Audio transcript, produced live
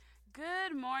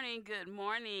good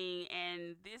morning,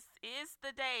 and this is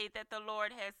the day that the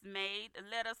Lord has made.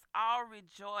 Let us all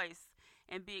rejoice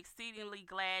and be exceedingly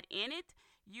glad in it.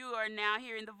 You are now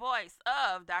hearing the voice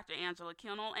of Dr. Angela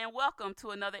Kennel, and welcome to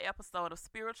another episode of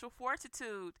Spiritual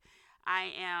Fortitude.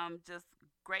 I am just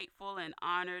grateful and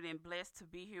honored and blessed to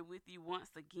be here with you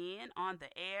once again on the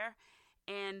air.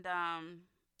 And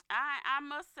I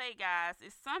must say, guys,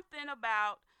 it's something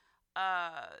about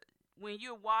when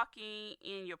you're walking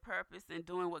in your purpose and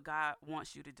doing what God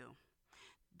wants you to do.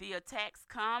 The attacks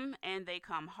come and they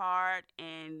come hard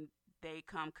and they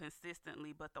come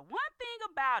consistently. But the one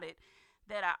thing about it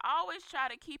that I always try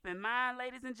to keep in mind,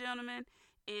 ladies and gentlemen,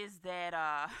 is that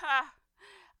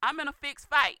I'm in a fixed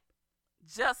fight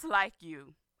just like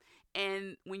you.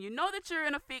 And when you know that you're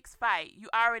in a fixed fight, you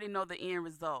already know the end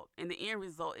result. And the end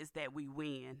result is that we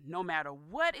win. No matter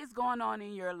what is going on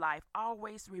in your life,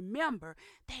 always remember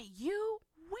that you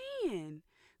win.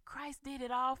 Christ did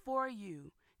it all for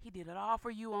you. He did it all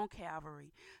for you on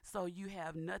Calvary. So you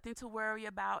have nothing to worry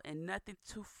about and nothing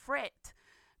to fret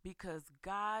because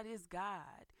God is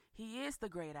God. He is the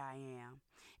great I am.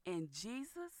 And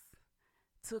Jesus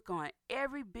took on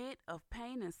every bit of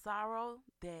pain and sorrow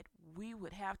that we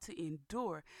would have to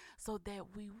endure so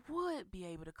that we would be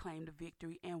able to claim the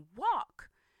victory and walk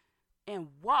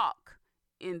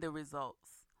in the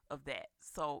results of that.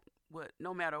 So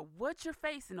no matter what you're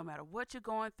facing, no matter what you're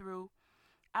going through,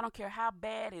 I don't care how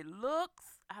bad it looks.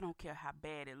 I don't care how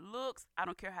bad it looks. I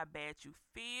don't care how bad you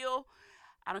feel.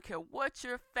 I don't care what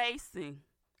you're facing.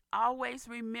 Always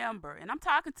remember, and I'm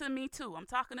talking to me too. I'm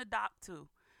talking to Doc too.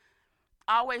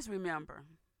 Always remember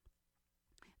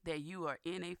that you are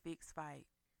in a fixed fight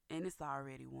and it's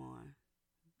already won.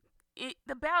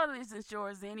 The battle isn't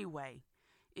yours anyway.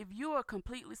 If you are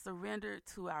completely surrendered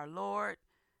to our Lord,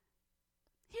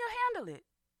 He'll handle it.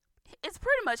 It's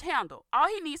pretty much handled. All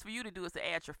He needs for you to do is to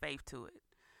add your faith to it.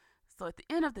 So at the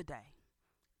end of the day,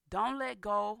 don't let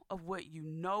go of what you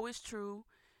know is true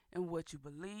and what you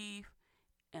believe.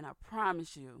 And I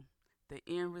promise you, the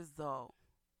end result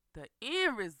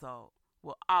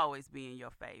will always be in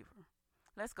your favor.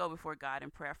 Let's go before God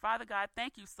in prayer. Father God,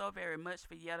 thank you so very much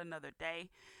for yet another day.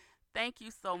 Thank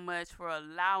you so much for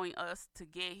allowing us to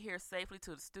get here safely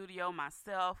to the studio,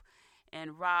 myself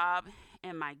and Rob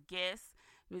and my guest,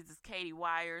 Mrs. Katie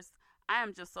Wires. I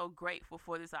am just so grateful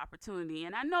for this opportunity.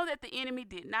 And I know that the enemy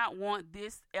did not want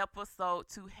this episode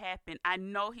to happen. I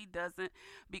know he doesn't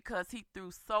because he threw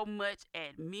so much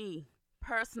at me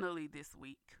personally this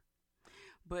week.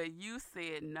 But you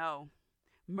said no.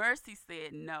 Mercy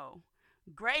said no.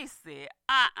 Grace said,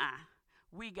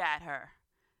 we got her.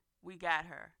 We got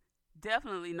her.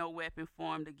 Definitely no weapon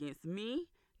formed against me,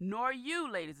 nor you,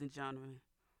 ladies and gentlemen.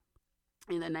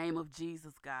 In the name of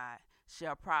Jesus, God,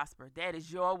 shall prosper. That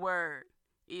is your word.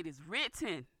 It is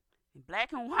written in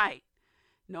black and white.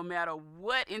 No matter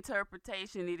what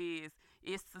interpretation it is,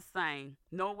 it's the same.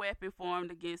 No weapon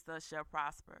formed against us shall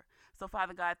prosper. So,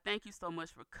 Father God, thank you so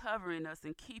much for covering us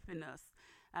and keeping us.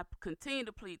 I continue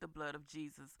to plead the blood of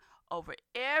Jesus over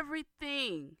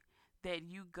everything that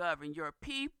you govern, your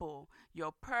people,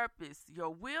 your purpose,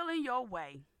 your will, and your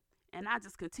way. And I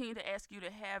just continue to ask you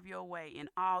to have your way in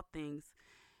all things.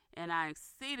 And I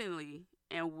exceedingly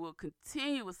and will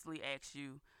continuously ask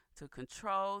you to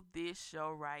control this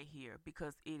show right here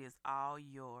because it is all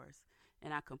yours.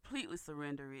 And I completely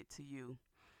surrender it to you.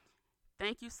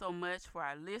 Thank you so much for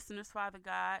our listeners, Father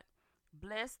God.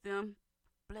 Bless them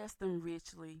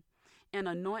richly, and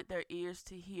anoint their ears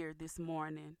to hear this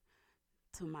morning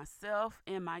to myself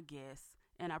and my guests.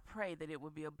 And I pray that it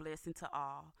will be a blessing to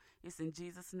all. It's in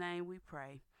Jesus' name we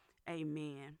pray.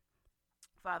 Amen.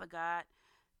 Father God,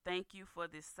 thank you for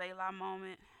this Selah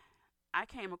moment. I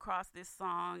came across this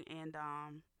song and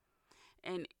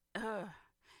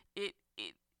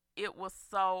it was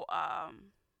so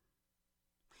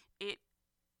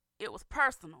it was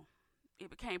personal. It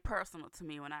became personal to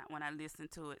me when I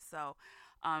listened to it. So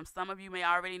some of you may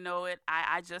already know it.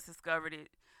 I just discovered it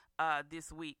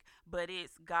this week. But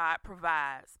it's God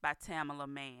Provides by Tamala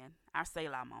Mann. Our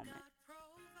Selah moment. God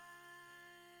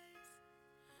provides,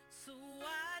 so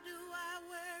why do I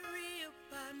worry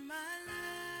about my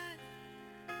life?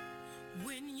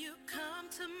 When you come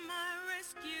to my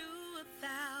rescue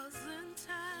 1,000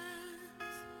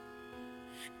 times,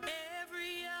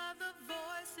 every other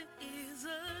voice it is a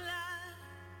lie.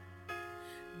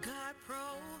 God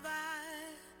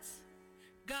provides,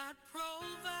 God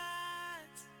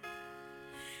provides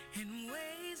in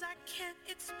ways I can't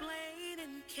explain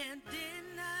and can't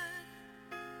deny.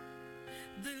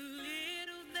 The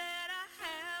little that I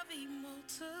have he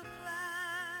multiplies.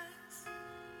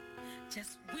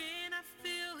 Just when I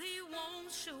feel he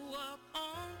won't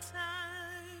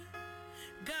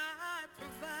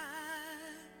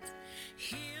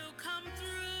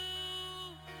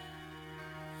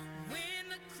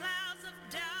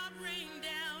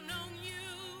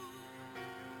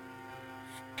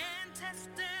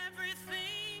lost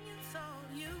everything you thought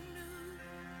you knew.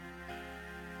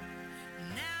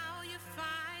 Now you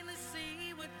finally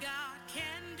see what God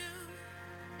can do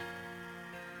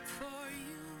for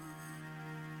you.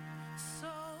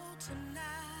 So tonight,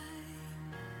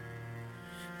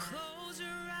 close your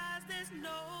eyes, there's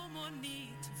no more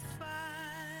need to fight.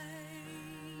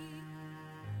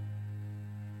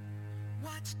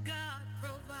 Watch God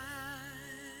provide.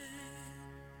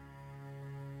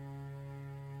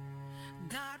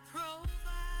 God provides.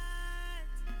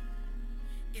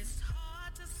 It's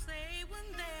hard to say when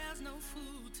there's no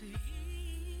food to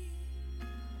eat,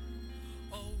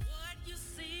 or what you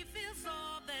see feels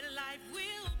all that life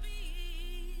will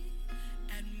be.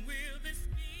 And will this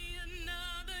be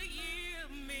another year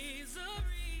of misery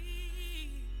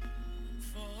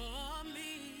for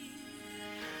me?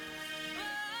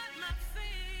 But my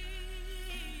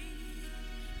faith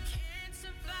can't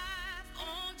survive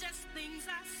on just things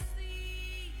I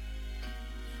see.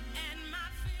 And my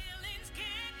feelings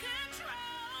can't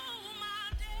control my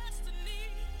destiny.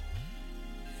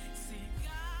 See,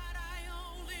 God, I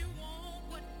only want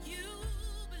what you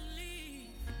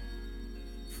believe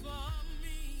for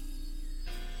me.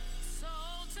 So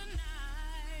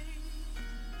tonight,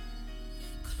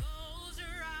 close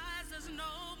your eyes, there's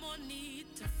no more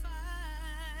need to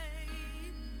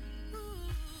fight.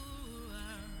 Ooh,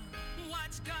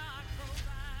 watch God provide.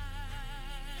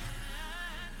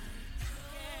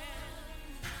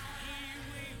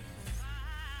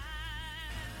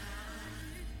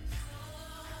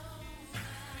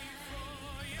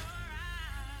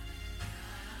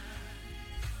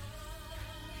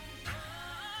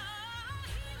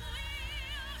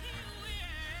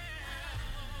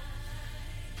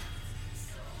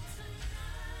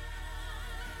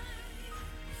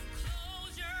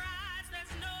 Close your eyes,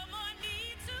 there's no more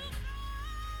need to fight.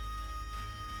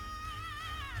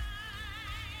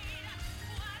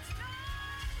 Watch God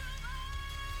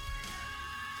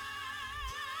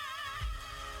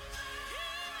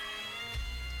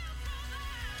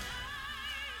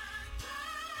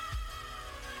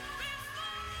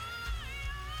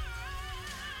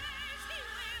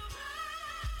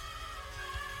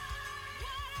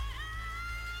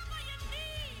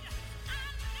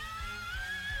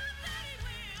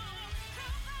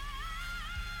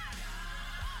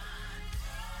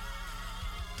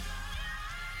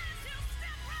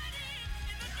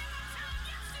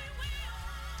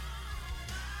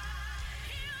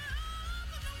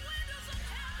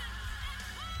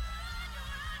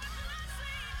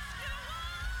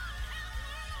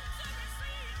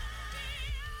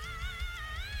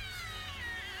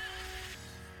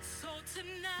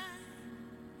tonight,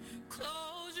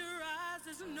 close your eyes,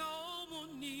 there's no more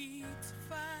need to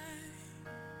fight.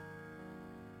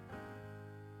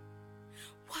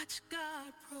 Watch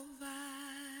God provide.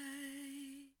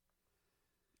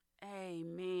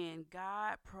 Amen.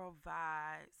 God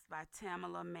Provides by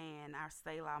Tamala Mann, our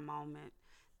Selah moment.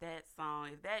 That song,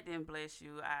 if that didn't bless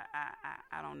you,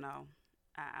 I don't know.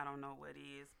 I don't know what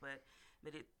is, but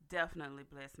it definitely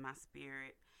blessed my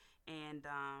spirit. And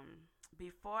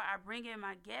before I bring in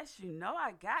my guest,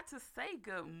 I got to say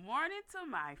good morning to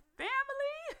my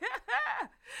family.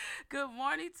 Good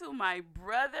morning to my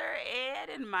brother Ed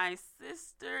and my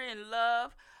sister in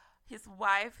love, his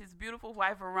wife, his beautiful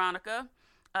wife Veronica.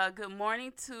 Good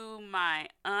morning to my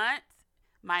aunt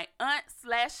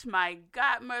slash my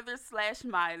godmother slash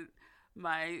my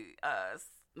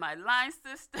line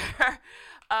sister,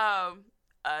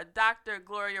 Dr.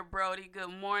 Gloria Brody. Good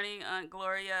morning, Aunt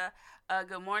Gloria.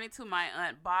 Good morning to my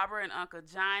Aunt Barbara and Uncle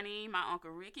Johnny, my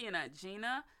Uncle Ricky and Aunt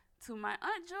Gina, to my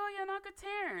Aunt Julia and Uncle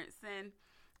Terrence, and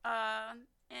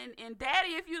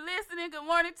Daddy, if you listening, good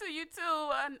morning to you too.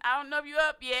 I don't know if you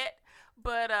up yet,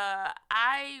 but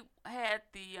I had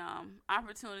the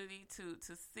opportunity to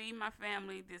see my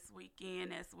family this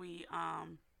weekend as we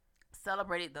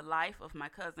celebrated the life of my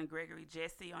cousin Gregory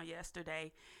Jesse on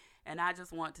yesterday. And I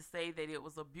just want to say that it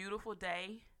was a beautiful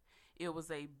day. It was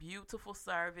a beautiful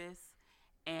service.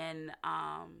 And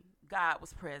God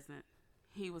was present.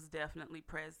 He was definitely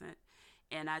present.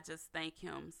 And I just thank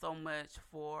him so much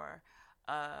for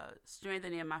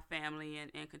strengthening my family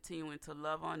and continuing to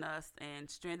love on us, and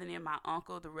strengthening my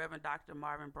uncle, the Reverend Dr.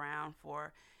 Marvin Brown,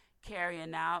 for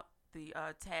carrying out the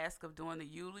task of doing the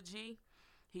eulogy.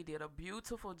 He did a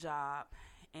beautiful job.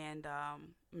 And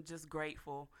I'm just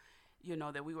grateful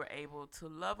that we were able to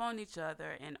love on each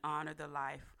other and honor the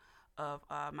life of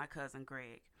my cousin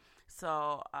Greg.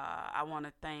 So I want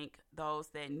to thank those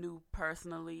that knew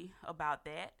personally about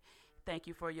that. Thank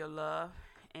you for your love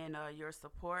and your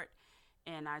support.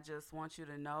 And I just want you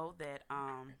to know that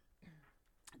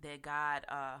that God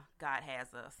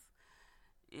has us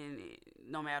in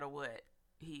no matter what.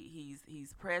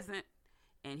 He's present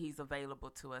and he's available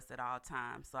to us at all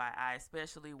times. So I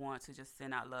especially want to just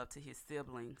send out love to his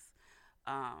siblings,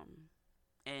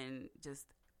 and just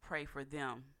pray for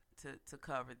them to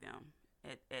cover them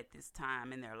at this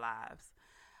time in their lives.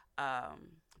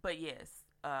 But yes,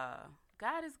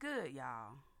 God is good,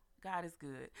 y'all. God is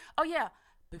good. Oh yeah,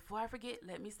 before I forget,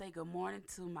 let me say good morning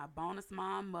to my bonus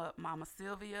mom, Mama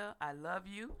Sylvia. I love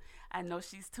you. I know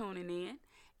she's tuning in.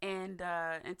 And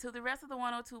to the rest of the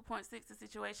 102.6 The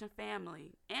Situation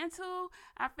family, and to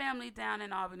our family down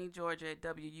in Albany, Georgia at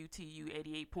WUTU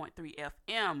 88.3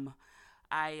 FM,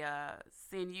 I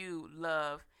send you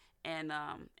love and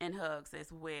hugs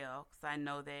as well, because I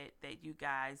know that you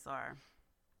guys are,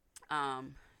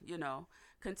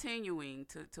 continuing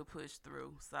to push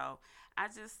through. So I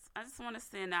just want to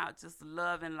send out just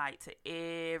love and light to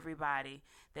everybody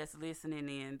that's listening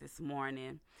in this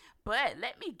morning. But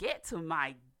let me get to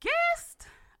my guest.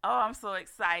 Oh, I'm so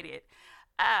excited.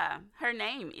 Her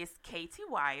name is Katie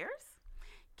Wires.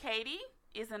 Katie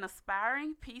is an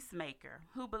aspiring peacemaker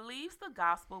who believes the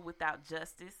gospel without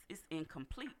justice is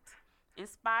incomplete.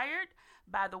 Inspired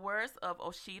by the words of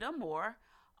Osheta Moore,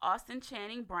 Austin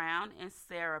Channing Brown, and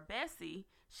Sarah Bessie,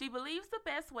 she believes the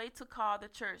best way to call the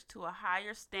church to a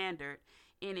higher standard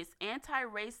in its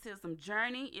anti-racism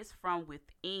journey is from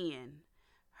within.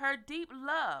 Her deep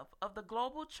love of the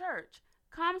global church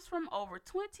comes from over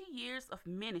 20 years of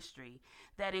ministry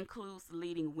that includes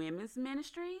leading women's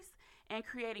ministries and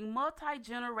creating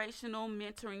multi-generational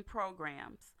mentoring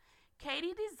programs.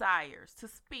 Katie desires to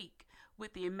speak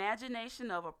with the imagination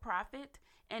of a prophet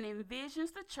and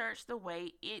envisions the church the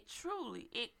way it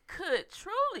could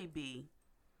truly be.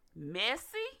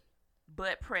 Messy,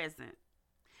 but present.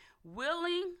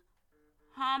 Willing,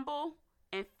 humble,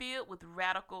 and filled with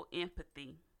radical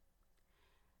empathy.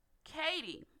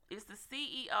 Katie is the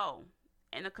CEO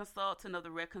and a consultant of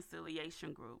the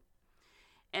Reconciliation Group.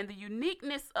 And the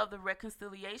uniqueness of the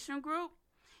Reconciliation Group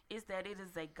is that it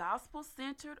is a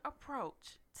gospel-centered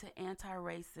approach to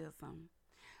anti-racism.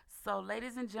 So,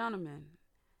 ladies and gentlemen,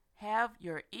 have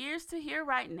your ears to hear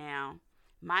right now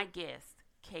my guest,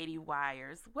 Katie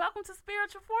Wires. Welcome to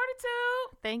Spiritual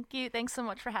Fortitude. Thank you. Thanks so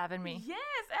much for having me.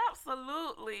 Yes,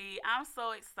 absolutely. I'm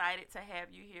so excited to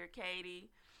have you here, Katie.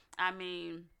 I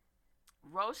mean,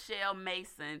 Rochelle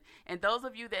Mason, and those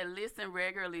of you that listen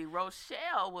regularly,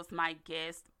 Rochelle was my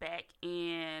guest back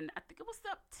in, I think it was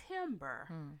September.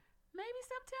 Maybe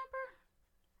September?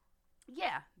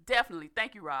 Yeah, definitely.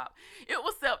 Thank you, Rob. It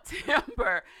was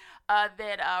September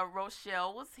that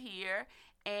Rochelle was here,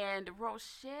 and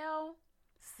Rochelle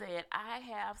said, I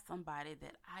have somebody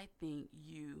that I think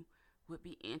you would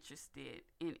be interested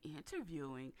in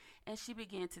interviewing. And she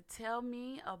began to tell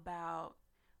me about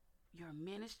your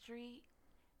ministry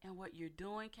and what you're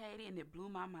doing, Katie, and it blew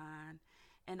my mind.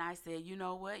 And I said, you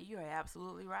know what? You are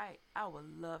absolutely right. I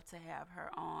would love to have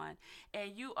her on.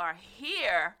 And you are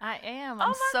here. I am.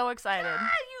 I'm so excited. God,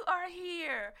 you are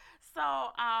here.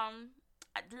 So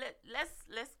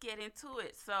let's get into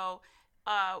it. So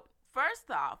first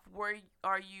off,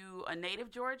 are you a native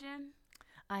Georgian?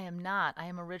 I am not. I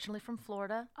am originally from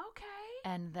Florida. Okay.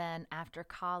 And then after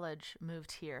college,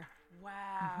 moved here.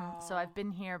 Wow. So I've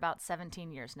been here about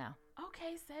 17 years now.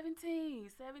 Okay, 17.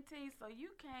 So you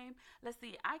came, let's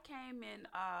see, I came in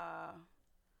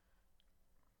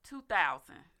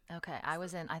 2000. Okay, I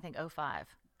was in, I think,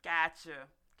 05. Gotcha.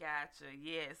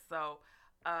 Yes. So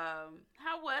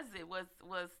how was it? Was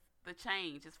the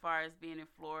change as far as being in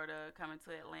Florida, coming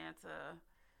to Atlanta?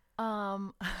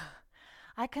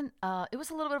 It was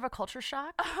a little bit of a culture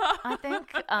shock, I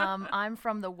think. I'm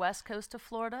from the west coast of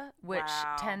Florida, which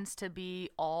tends to be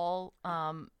all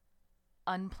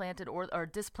unplanted or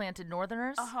displanted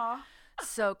northerners.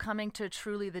 So coming to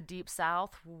truly the deep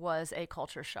south was a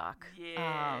culture shock.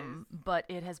 Yes. But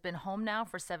it has been home now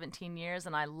for 17 years,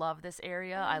 and I love this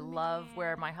area. I love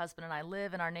where my husband and I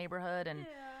live in our neighborhood, and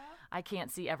I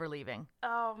can't see ever leaving.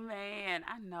 Oh, man.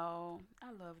 I know.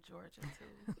 I love Georgia, too.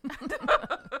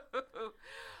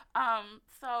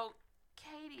 So,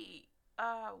 Katie,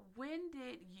 when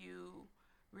did you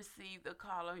receive the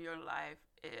call on your life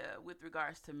with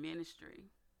regards to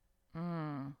ministry?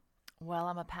 Well,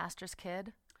 I'm a pastor's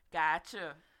kid.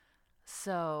 Gotcha.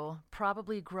 So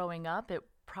probably growing up, it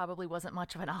probably wasn't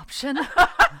much of an option.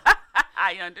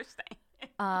 I understand.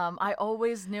 I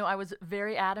always knew, I was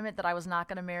very adamant that I was not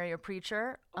going to marry a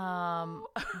preacher.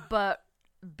 But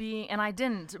being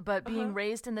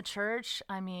raised in the church,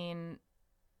 I mean,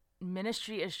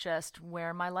 ministry is just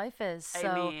where my life is.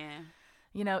 Amen.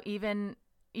 So,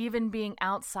 even being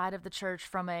outside of the church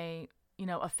from a,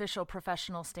 official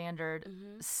professional standard,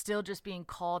 still just being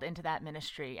called into that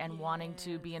ministry and wanting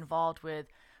to be involved with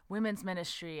women's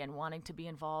ministry and wanting to be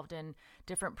involved in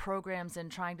different programs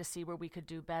and trying to see where we could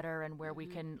do better and where we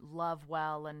can love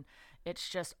well. And it's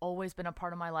just always been a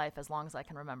part of my life as long as I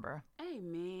can remember.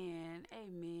 Amen.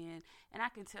 Amen. And I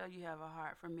can tell you have a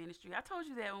heart for ministry. I told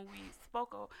you that when we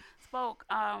spoke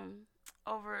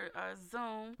over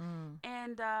Zoom,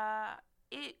 and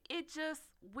it just,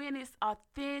 when it's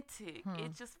authentic,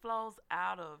 it just flows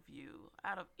out of you,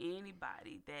 out of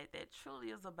anybody that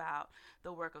truly is about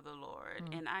the work of the Lord.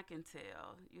 And I can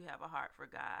tell you have a heart for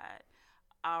God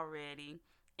already.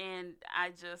 And I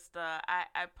just I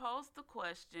posed the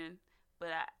question, but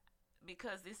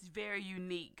because it's very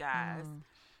unique, guys.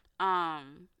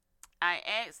 I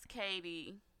asked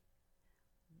Katie,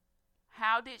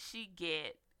 how did she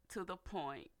get to the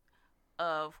point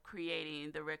of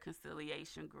creating the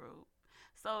reconciliation group?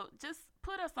 So just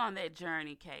put us on that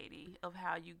journey, Katie, of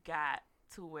how you got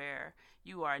to where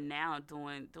you are now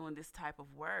doing this type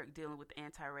of work, dealing with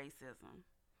anti-racism.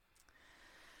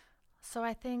 So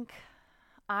I think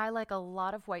I, like a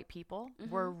lot of white people,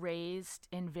 were raised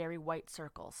in very white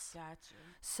circles. Gotcha.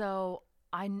 So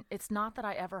it's not that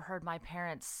I ever heard my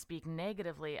parents speak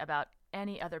negatively about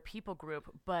any other people group,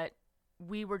 but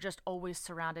we were just always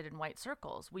surrounded in white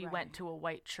circles. We went to a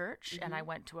white church, and I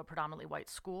went to a predominantly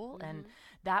white school, and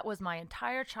that was my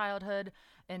entire childhood,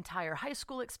 entire high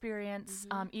school experience.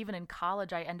 Even in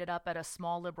college, I ended up at a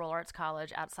small liberal arts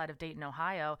college outside of Dayton,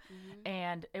 Ohio,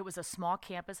 and it was a small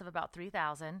campus of about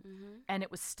 3,000, and it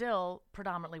was still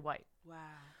predominantly white. Wow.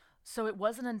 So it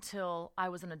wasn't until I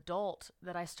was an adult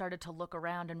that I started to look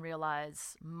around and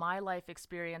realize my life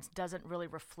experience doesn't really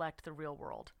reflect the real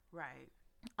world. Right.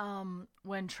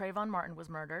 When Trayvon Martin was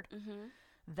murdered,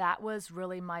 that was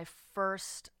really my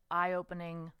first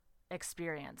eye-opening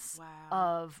experience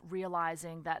of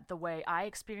realizing that the way I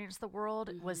experienced the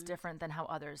world was different than how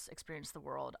others experienced the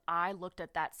world. I looked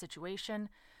at that situation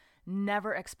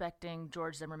never expecting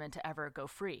George Zimmerman to ever go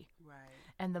free. Right.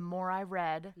 And the more I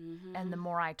read and the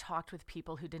more I talked with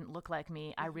people who didn't look like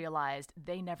me, I realized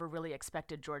they never really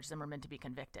expected George Zimmerman to be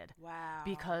convicted. Wow.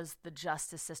 Because the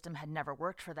justice system had never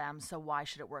worked for them, so why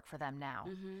should it work for them now?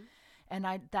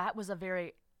 And that was a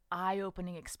very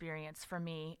eye-opening experience for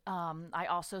me. I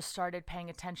also started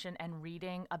paying attention and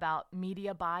reading about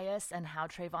media bias and how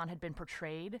Trayvon had been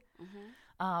portrayed.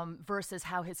 Versus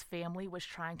how his family was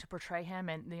trying to portray him.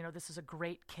 And, this is a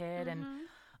great kid.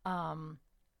 And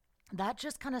that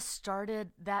just kind of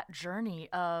started that journey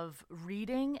of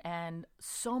reading and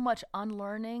so much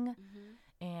unlearning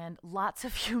and lots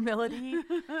of humility.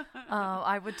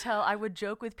 I would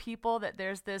joke with people that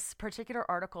there's this particular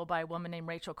article by a woman named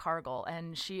Rachel Cargill,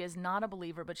 and she is not a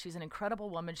believer, but she's an incredible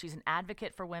woman. She's an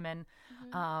advocate for women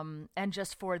and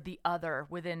just for the other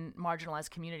within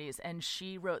marginalized communities. And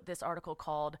she wrote this article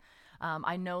called,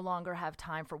 I No Longer Have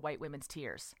Time for White Women's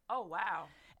Tears. Oh, wow.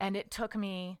 And it took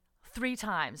me 3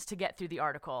 times to get through the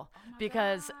article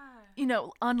because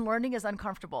unlearning is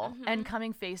uncomfortable and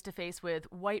coming face to face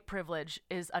with white privilege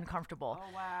is uncomfortable.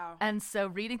 Oh, wow. And so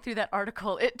reading through that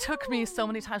article, it took me so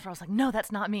many times where I was like, no,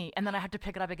 that's not me. And then I had to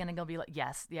pick it up again and go be like,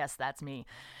 yes, that's me.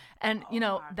 And,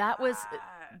 that was,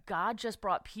 God just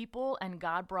brought people and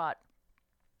God brought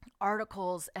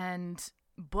articles and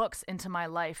books into my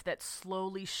life that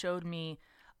slowly showed me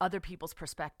other people's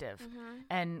perspective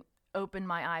and opened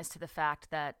my eyes to the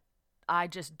fact that I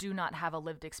just do not have a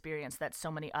lived experience that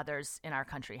so many others in our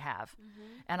country have.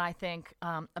 And I think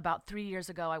about 3 years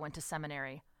ago, I went to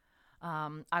seminary.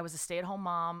 I was a stay-at-home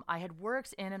mom. I had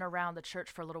worked in and around the church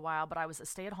for a little while, but I was a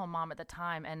stay-at-home mom at the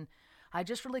time. And I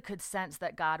just really could sense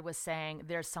that God was saying,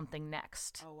 there's something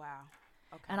next. Oh, wow.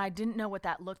 Okay. And I didn't know what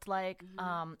that looked like.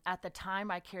 At the time,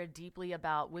 I cared deeply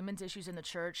about women's issues in the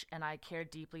church, and I cared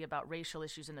deeply about racial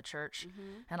issues in the church.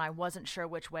 And I wasn't sure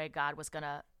which way God was going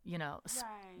to,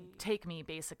 take me,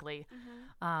 basically.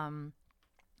 And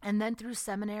then through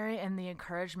seminary and the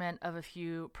encouragement of a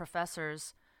few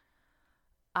professors,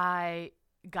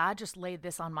 God just laid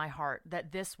this on my heart,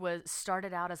 that this was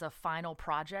started out as a final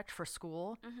project for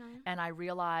school. And I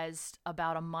realized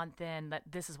about a month in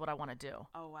that this is what I want to do.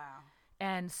 Oh, wow.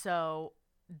 And so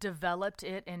developed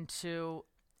it into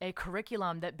a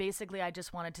curriculum that basically I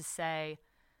just wanted to say,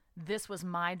 this was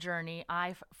my journey.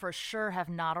 I for sure have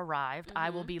not arrived. I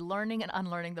will be learning and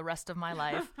unlearning the rest of my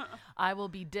life. I will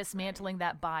be dismantling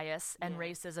that bias and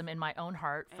racism in my own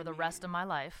heart for the rest of my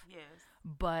life. Yes.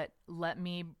 But let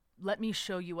me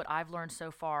show you what I've learned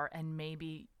so far, and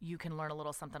maybe you can learn a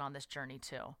little something on this journey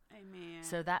too. Amen.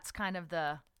 So that's kind of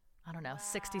the,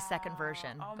 60-second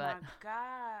version. Oh, but my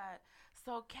God.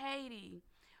 So, Katie,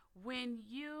 when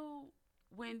you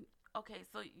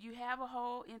so you have a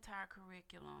whole entire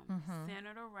curriculum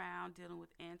centered around dealing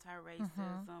with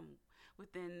anti-racism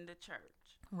within the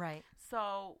church. Right.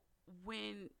 So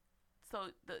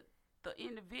the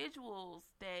individuals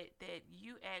that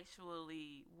you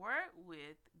actually work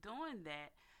with doing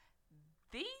that,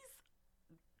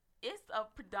 it's a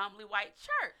predominantly white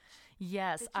church.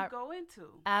 Yes, that you go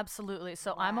into. Absolutely.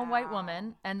 So I'm a white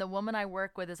woman, and the woman I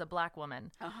work with is a black woman.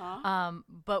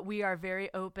 But we are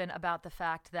very open about the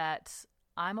fact that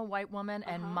I'm a white woman,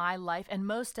 and my life, and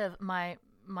most of my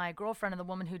girlfriend and the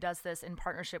woman who does this in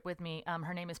partnership with me,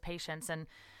 her name is Patience, and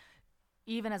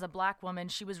even as a black woman,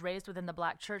 she was raised within the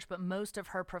black church, but most of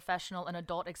her professional and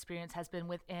adult experience has been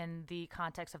within the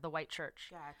context of the white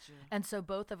church. Gotcha. And so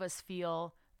both of us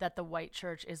feel that the white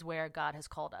church is where God has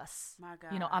called us. My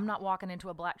God. You know, I'm not walking into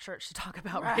a black church to talk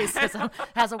about racism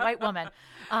as a white woman.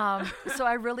 So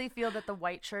I really feel that the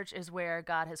white church is where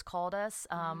God has called us.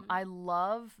 I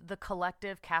love the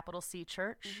collective capital C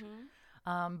church,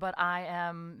 but I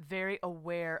am very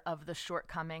aware of the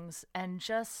shortcomings and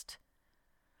just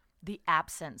the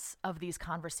absence of these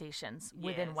conversations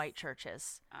within white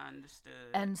churches. Understood.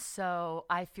 And so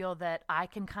I feel that I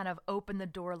can kind of open the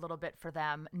door a little bit for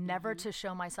them, never to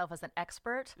show myself as an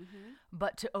expert,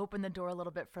 but to open the door a little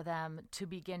bit for them to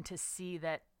begin to see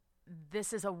that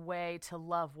this is a way to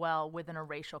love well within a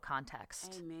racial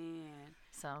context. Amen.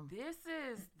 So this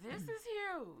is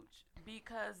huge,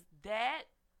 because that's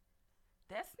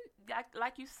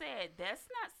like you said, that's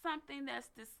not something that's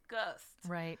discussed.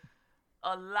 Right.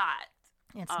 A lot.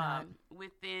 It's not.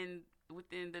 Within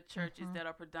the churches that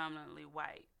are predominantly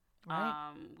white.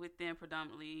 Right. Within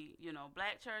predominantly,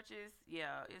 black churches,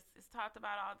 it's talked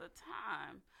about all the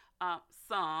time.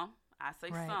 Some, I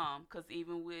say some, because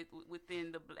even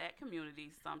within the black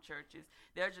community, some churches,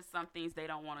 there are just some things they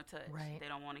don't want to touch. Right. They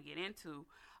don't want to get into.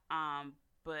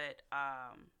 But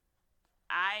I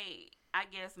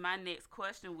guess my next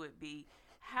question would be,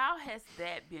 how has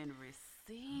that been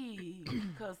received?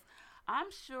 Because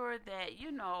I'm sure that,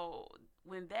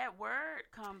 when that word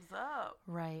comes up,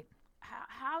 right.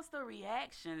 How's the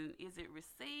reaction? Is it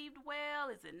received well?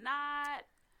 Is it not?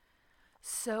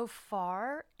 So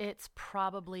far, it's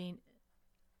probably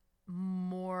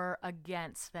more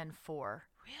against than for.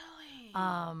 Really?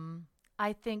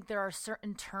 I think there are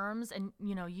certain terms, and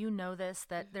you know this,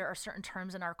 that there are certain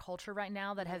terms in our culture right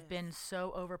now that have been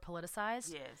so over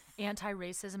politicized. Yes.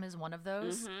 Anti-racism is one of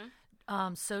those.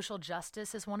 Social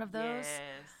justice is one of those.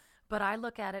 Yes. But I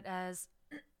look at it as,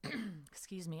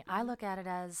 I look at it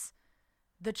as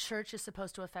the church is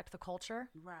supposed to affect the culture.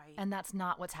 Right. And that's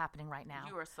not what's happening right now.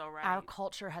 You are so right. Our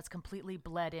culture has completely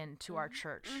bled into our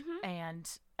church and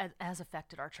has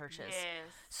affected our churches.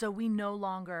 Yes. So we no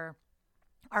longer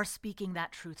are speaking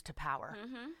that truth to power.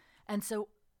 And so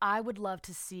I would love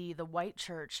to see the white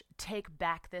church take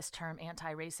back this term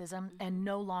anti-racism and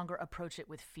no longer approach it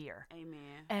with fear.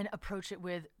 Amen. And approach it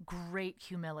with great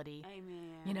humility.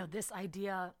 Amen. This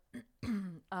idea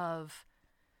of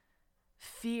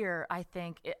fear, I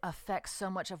think, it affects so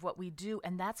much of what we do,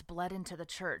 and that's bled into the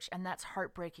church, and that's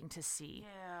heartbreaking to see.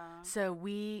 Yeah. So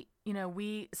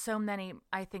so many,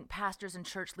 I think, pastors and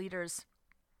church leaders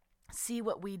see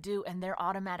what we do, and their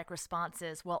automatic response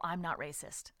is, well, I'm not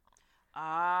racist.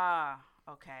 Ah,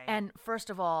 okay. And first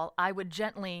of all, I would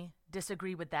gently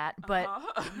disagree with that, but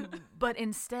but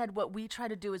instead what we try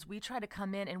to do is we try to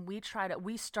come in and we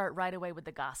start right away with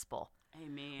the gospel.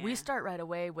 Amen. We start right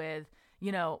away with,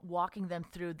 walking them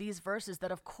through these verses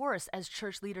that, of course, as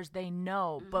church leaders, they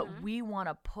know, but we want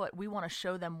to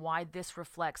show them why this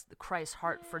reflects Christ's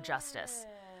heart for justice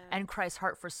and Christ's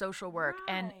heart for social work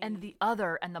and the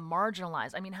other and the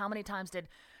marginalized. I mean, how many times did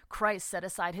Christ set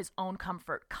aside his own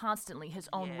comfort constantly, his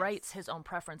own rights, his own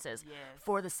preferences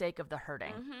for the sake of the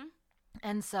hurting?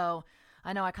 And so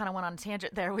I know I kind of went on a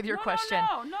tangent there with your question,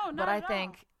 but I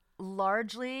think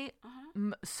largely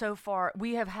so far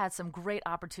we have had some great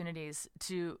opportunities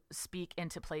to speak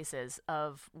into places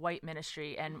of white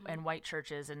ministry and white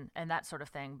churches and that sort of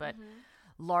thing. But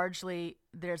largely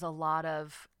there's a lot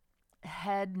of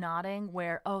head nodding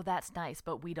where, oh, that's nice,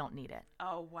 but we don't need it.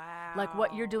 Oh, wow. Like,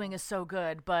 what you're doing is so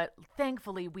good, but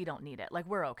thankfully we don't need it. Like,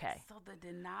 we're okay. So the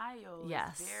denial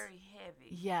is very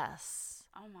heavy. Yes.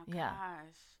 Oh my gosh.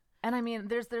 And I mean,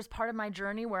 there's part of my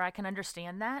journey where I can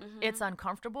understand that. It's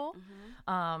uncomfortable.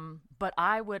 But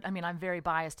I'm very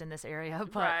biased in this area,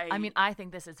 but I mean, I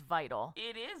think this is vital.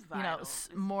 It is vital.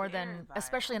 More than,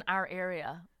 especially in our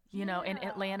area. In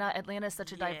Atlanta is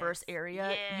such a diverse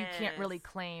area. You can't really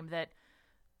claim that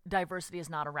diversity is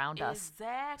not around us.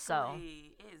 Exactly. So.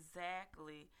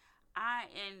 Exactly.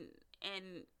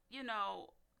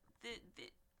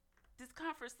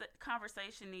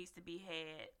 conversation needs to be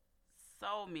had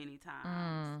so many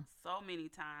times,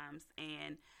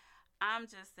 and I'm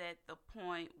just at the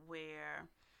point where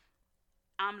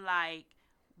I'm like,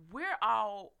 we're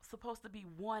all supposed to be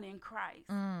one in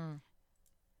Christ,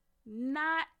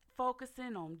 not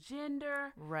focusing on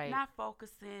gender, not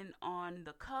focusing on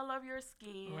the color of your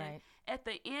skin. Right. At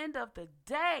the end of the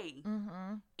day,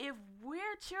 if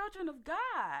we're children of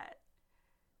God,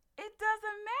 it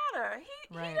doesn't matter. He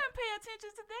doesn't pay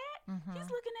attention to that. He's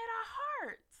looking at our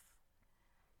hearts.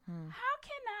 How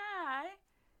can I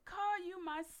call you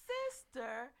my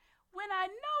sister when I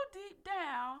know deep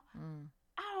down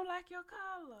I don't like your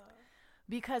color?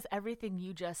 Because everything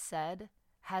you just said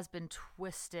has been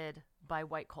twisted by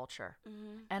white culture.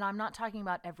 And I'm not talking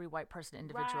about every white person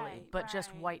individually, but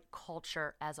just white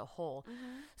culture as a whole.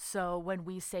 So when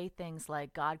we say things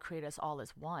like God created us all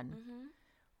as one,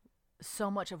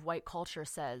 so much of white culture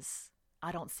says,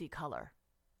 I don't see color.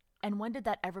 And when did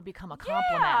that ever become a compliment?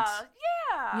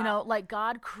 Yeah. You know, like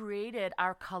God created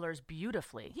our colors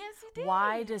beautifully. Yes, he did.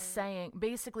 Why does saying,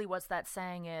 basically what's that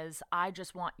saying is, I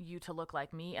just want you to look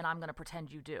like me and I'm going to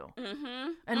pretend you do.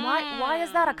 And why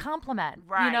is that a compliment?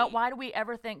 Right. You know, why do we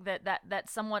ever think that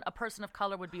someone, a person of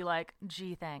color would be like,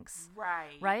 gee, thanks.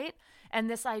 Right? And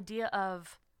this idea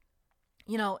of,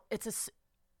 you know, is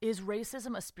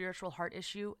racism a spiritual heart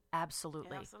issue?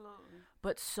 Absolutely.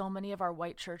 But so many of our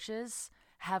white churches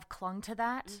have clung to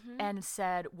that and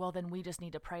said, well, then we just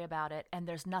need to pray about it and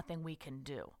there's nothing we can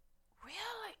do.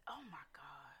 Really? Oh my God.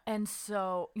 And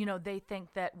so, you know, they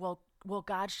think that, well,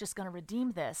 God's just going to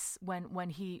redeem this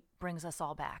when he brings us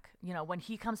all back. You know, when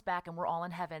he comes back and we're all in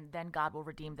heaven, then God will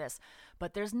redeem this.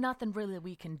 But there's nothing really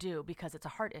we can do because it's a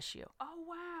heart issue. Oh,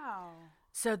 wow.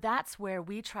 So that's where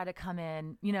we try to come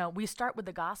in. You know, we start with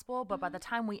the gospel, but by the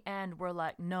time we end, we're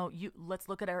like, no, let's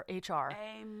look at our HR.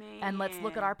 Amen. And let's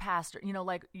look at our pastor. You know,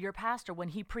 like your pastor, when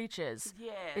he preaches,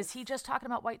 is he just talking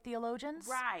about white theologians?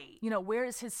 Right. You know, where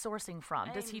is his sourcing from?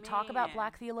 Amen. Does he talk about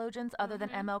black theologians other than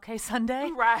MLK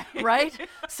Sunday? Right. Right?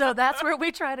 So that's where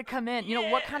we try to come in. You know,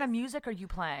 what kind of music are you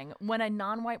playing? When a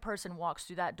non-white person walks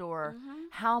through that door,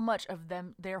 how much of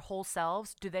their whole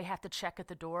selves, do they have to check at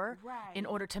the door in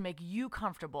order to make you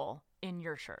comfortable in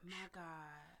your church? My God.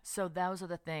 So those are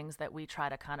the things that we try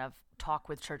to kind of talk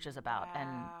with churches about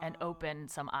and open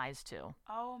some eyes to.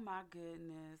 Oh my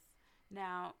goodness.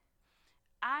 Now,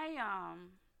 I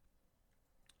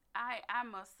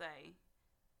must say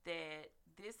that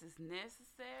this is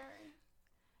necessary,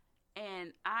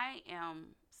 and I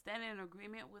am standing in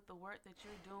agreement with the work that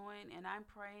you're doing, and I'm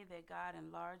praying that God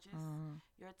enlarges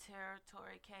your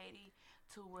territory, Katie,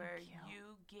 to where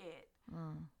you get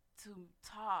to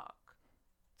talk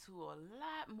to a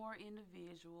lot more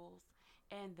individuals,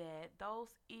 and that those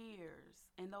ears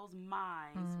and those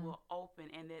minds will open,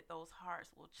 and that those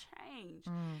hearts will change.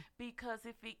 Because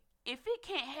if it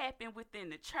can't happen within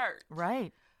the church,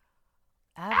 right?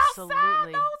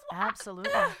 Absolutely,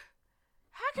 absolutely.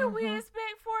 How can we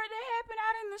expect for it to happen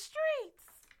out in the streets?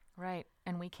 Right,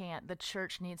 and we can't. The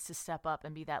church needs to step up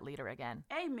and be that leader again.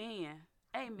 Amen.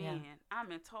 Yeah.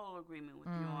 I'm in total agreement with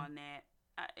you on that.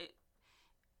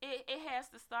 It has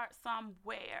to start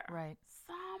somewhere. Right.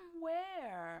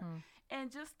 Somewhere.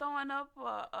 And just throwing up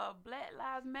a Black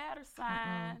Lives Matter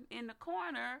sign in the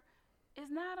corner is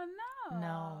not enough.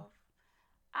 No.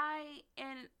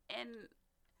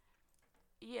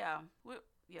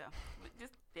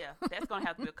 That's gonna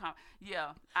have to be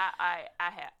a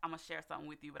I'm gonna share something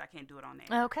with you, but I can't do it on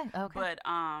there. Okay.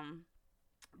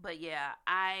 But yeah,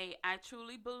 I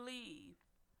truly believe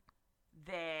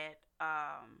that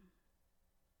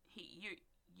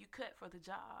you cut for the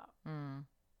job.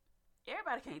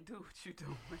 Everybody can't do what you're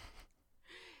doing.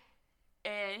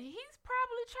 And he's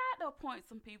probably tried to appoint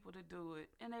some people to do it,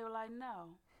 and they were like,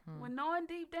 no. When knowing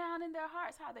deep down in their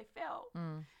hearts how they felt.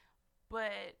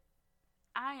 But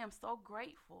I am so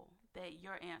grateful that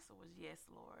your answer was yes,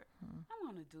 Lord. I'm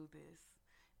going to do this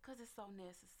because it's so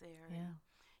necessary. Yeah.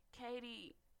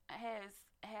 Katie,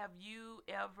 have you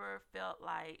ever felt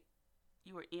like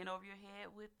you were in over your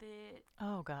head with it?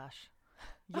 Oh, gosh.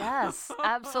 Yes,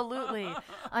 absolutely.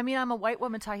 I mean, I'm a white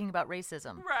woman talking about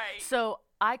racism. Right. So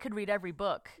I could read every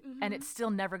book, and it's still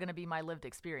never going to be my lived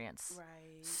experience.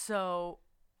 Right. So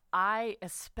I,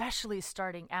 especially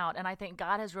starting out, and I think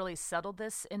God has really settled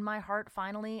this in my heart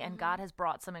finally, and God has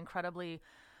brought some incredibly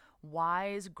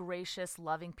wise, gracious,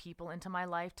 loving people into my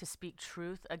life to speak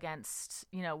truth against,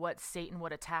 you know, what Satan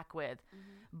would attack with.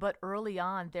 But early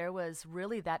on, there was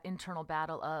really that internal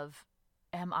battle of,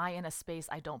 am I in a space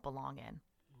I don't belong in?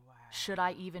 Wow. Should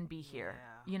I even be here?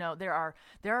 Yeah. You know, there are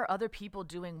other people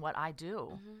doing what I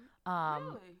do.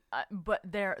 Really? But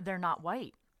they're not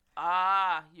white.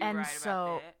 You're And right so,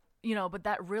 about that. you know, but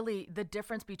that really, the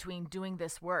difference between doing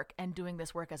this work and doing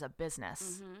this work as a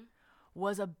business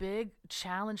was a big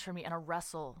challenge for me and a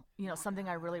wrestle, you know, something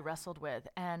I really wrestled with.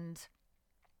 And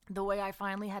the way I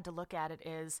finally had to look at it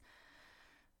is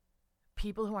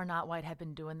people who are not white have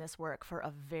been doing this work for a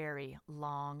very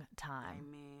long time.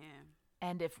 Amen.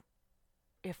 And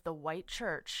if the white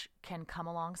church can come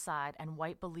alongside and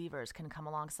white believers can come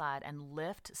alongside and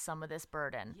lift some of this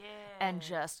burden and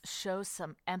just show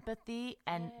some empathy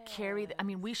and carry, I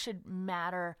mean, we should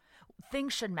matter,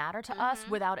 things should matter to us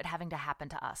without it having to happen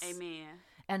to us. Amen.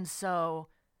 And so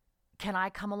can I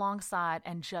come alongside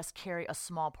and just carry a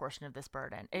small portion of this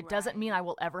burden? It doesn't mean I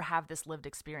will ever have this lived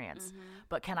experience,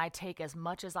 but can I take as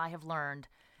much as I have learned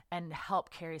and help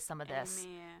carry some of this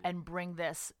and bring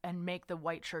this and make the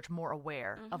white church more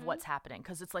aware of what's happening?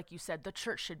 Because it's like you said, the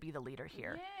church should be the leader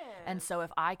here. Yes. And so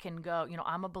if I can go, you know,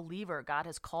 I'm a believer. God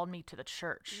has called me to the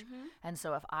church. And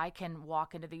so if I can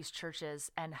walk into these churches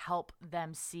and help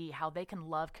them see how they can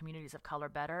love communities of color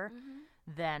better,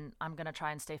 then I'm going to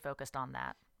try and stay focused on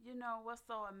that. You know, what's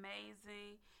so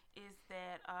amazing is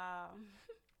that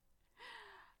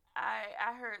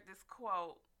I heard this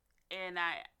quote, and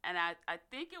I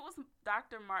think it was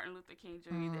Dr. Martin Luther King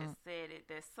Jr. that said it,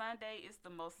 that Sunday is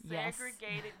the most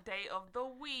segregated day of the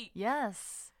week.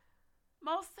 Yes.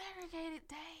 Most segregated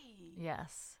day.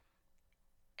 Yes.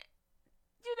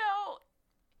 You know,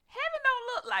 heaven don't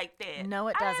look like that. No,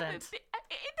 it doesn't. It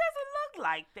doesn't look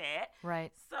like that.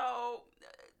 Right. So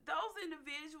those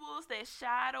individuals that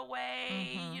shied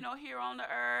away, you know, here on the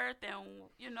earth, and,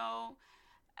 you know,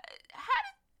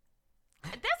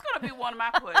 that's going to be one of my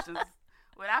questions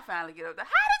when I finally get up there.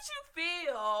 How did you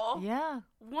feel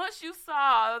once you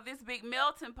saw this big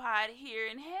melting pot here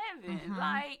in heaven?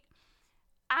 Like,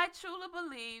 I truly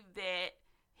believe that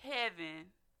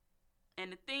heaven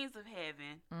and the things of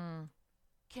heaven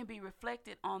can be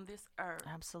reflected on this earth.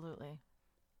 Absolutely.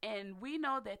 And we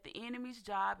know that the enemy's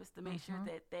job is to make sure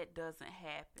that that doesn't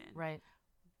happen. Right.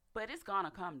 But it's going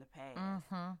to come to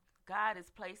pass. God is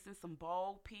placing some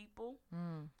bold people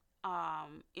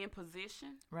in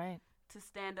position to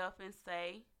stand up and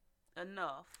say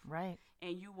enough. Right.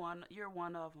 And you're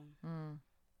one of them.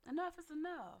 Enough is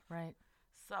enough. Right.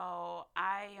 So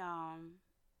I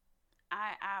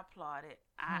applaud it.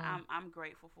 I'm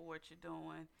grateful for what you're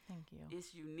doing. Thank you.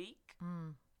 It's unique,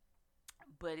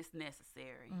 but it's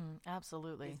necessary.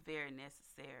 Absolutely. It's very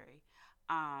necessary.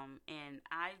 And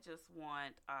I just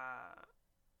want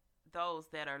those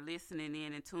that are listening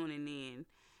in and tuning in,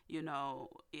 you know,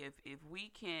 if we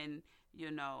can, you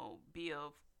know, be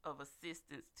of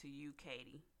assistance to you,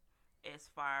 Katie, as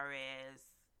far as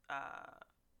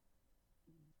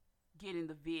getting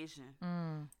the vision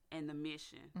and the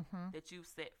mission that you've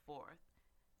set forth,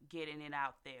 getting it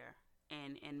out there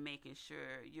and making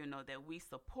sure, you know, that we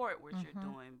support what you're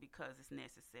doing because it's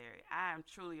necessary. I am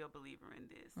truly a believer in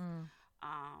this.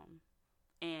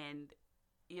 And,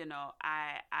 you know,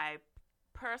 I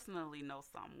personally know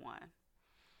someone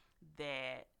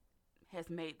that has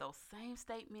made those same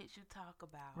statements you talk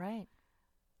about. Right.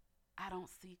 I don't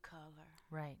see color.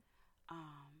 Right.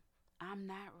 I'm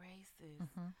not racist.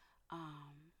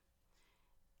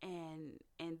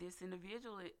 And this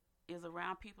individual is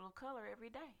around people of color every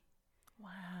day.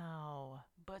 Wow.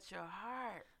 But your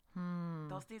heart,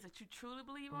 those things that you truly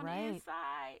believe on the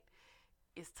inside,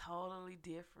 is totally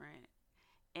different.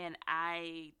 And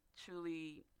I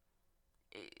truly,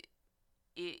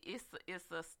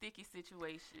 it's a sticky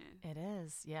situation. It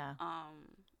is, yeah.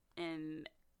 And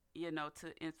you know,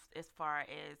 as far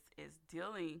as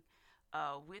dealing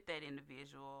with that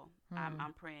individual,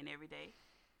 I'm praying every day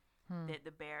that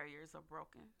the barriers are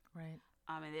broken. Right.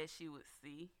 And that she would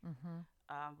see.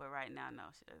 But right now, no,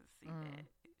 she doesn't see that.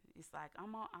 It's like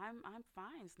I'm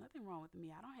fine. There's nothing wrong with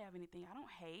me. I don't have anything. I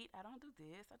don't hate. I don't do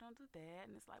this. I don't do that.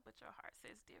 And it's like, but your heart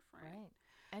says different. Right.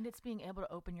 And it's being able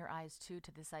to open your eyes too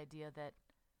to this idea that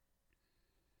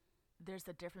there's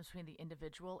the difference between the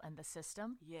individual and the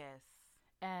system. Yes.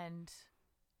 And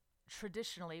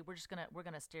traditionally, we're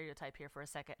gonna stereotype here for a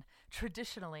second.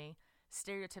 Traditionally,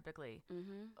 stereotypically,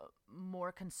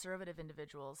 more conservative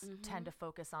individuals tend to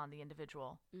focus on the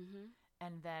individual.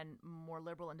 And then more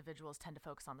liberal individuals tend to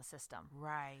focus on the system.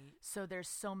 Right. So there's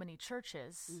so many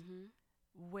churches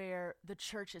where the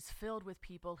church is filled with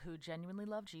people who genuinely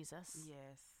love Jesus.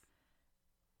 Yes.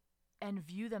 And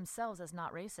view themselves as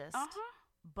not racist.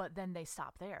 But then they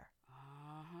stop there.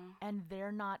 And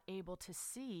they're not able to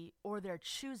see, or they're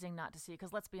choosing not to see,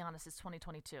 because let's be honest, it's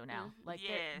 2022 now. Like,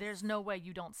 there's no way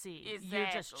you don't see. Exactly.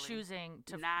 You're just choosing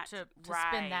to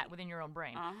spin that within your own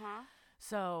brain.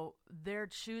 So they're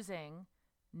choosing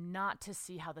not to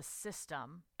see how the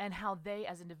system and how they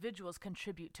as individuals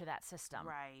contribute to that system.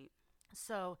 Right.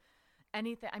 So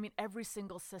every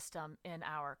single system in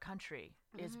our country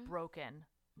is broken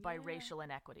by racial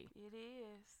inequity. It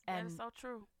is. And that is so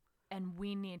true. And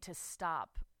we need to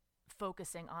stop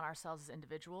focusing on ourselves as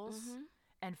individuals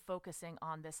and focusing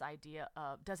on this idea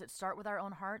of, does it start with our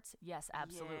own hearts? Yes,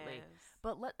 absolutely. Yes.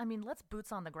 But let's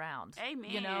boots on the ground. Amen.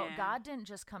 You know, God didn't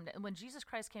just come down. When Jesus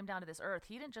Christ came down to this earth,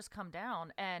 he didn't just come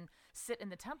down and sit in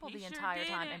the temple the entire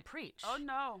time and preach. Oh,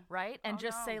 no. Right? And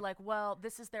just say like, well,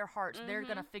 this is their heart. They're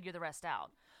going to figure the rest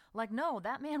out. Like, no,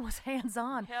 that man was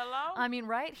hands-on. Hello? I mean,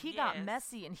 right? He got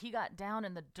messy and he got down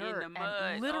in the dirt in the mud.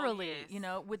 and literally, yes. you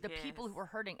know, with the people who were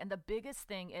hurting. And the biggest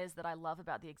thing is that I love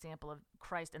about the example of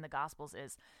Christ in the Gospels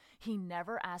is he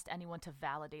never asked anyone to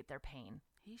validate their pain.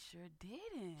 He sure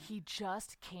didn't. He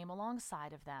just came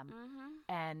alongside of them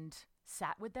and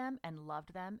sat with them and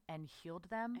loved them and healed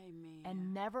them. Amen.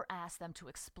 And never asked them to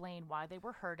explain why they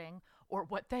were hurting or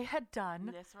what they had done.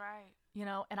 That's right. You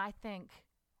know, and I think,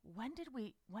 when did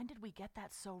we get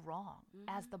that so wrong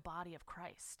as the body of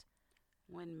Christ?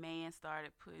 When man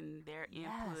started putting their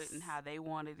input and how they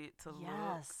wanted it to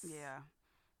look.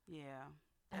 Yeah.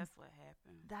 That's what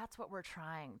happened. That's what we're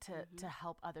trying to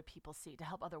help other people see, to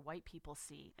help other white people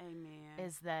see. Amen.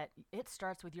 Is that it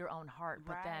starts with your own heart,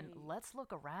 but then let's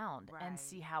look around and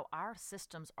see how our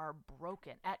systems are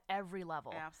broken at every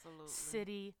level. Absolutely.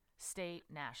 City, state,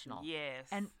 national. Yes.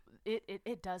 And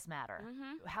it does matter.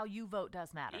 How you vote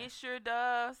does matter. It sure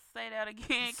does. Say that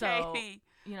again, so, Katie.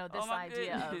 You know, this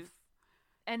idea of,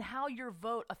 and how your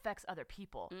vote affects other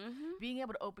people. Being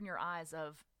able to open your eyes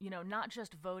of, you know, not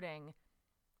just voting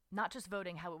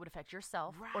how it would affect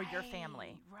yourself or your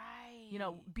family. Right. You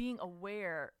know, being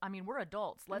aware. I mean, we're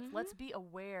adults. Let's be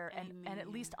aware and at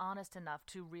least honest enough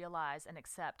to realize and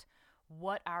accept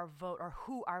what our vote or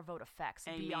who our vote affects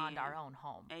beyond our own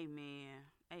home.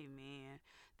 Amen.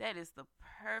 That is the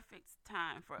perfect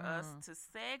time for us to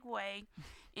segue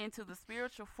into the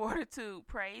spiritual fortitude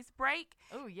praise break.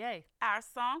 Oh, yay. Our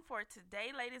song for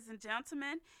today, ladies and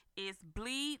gentlemen, is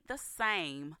Bleed the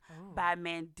Same by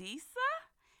Mandisa,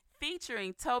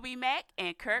 featuring Toby Mac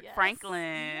and Kirk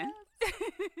Franklin. Now,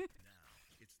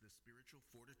 it's the spiritual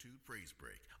fortitude praise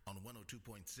break on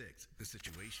 102.6 The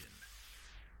Situation.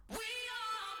 We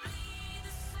all bleed the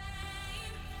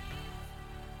same.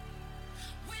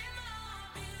 We're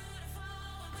more beautiful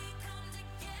when we come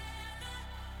together.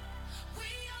 We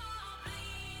all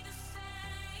bleed the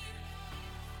same.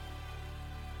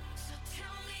 So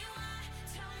tell me why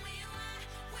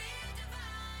we're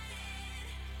divided.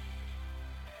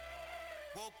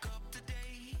 Woke up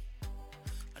today,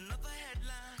 another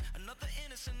headline, another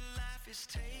innocent life is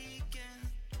taken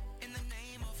in the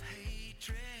name of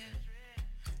hatred.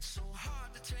 So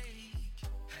hard to take.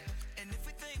 And if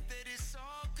we think that it's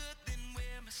all good, then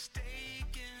we're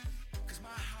mistaken. 'Cause my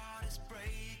heart is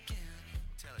breaking.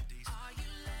 Tell it, DC. Are you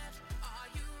left? Are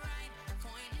you right?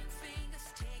 Pointing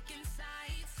fingers, taking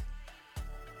sides.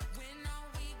 When are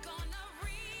we gonna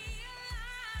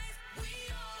realize we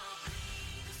all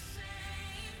bleed the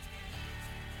same?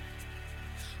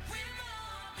 We're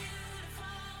more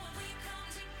beautiful when we come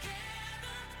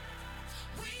together.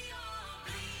 We all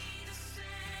bleed the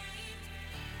same.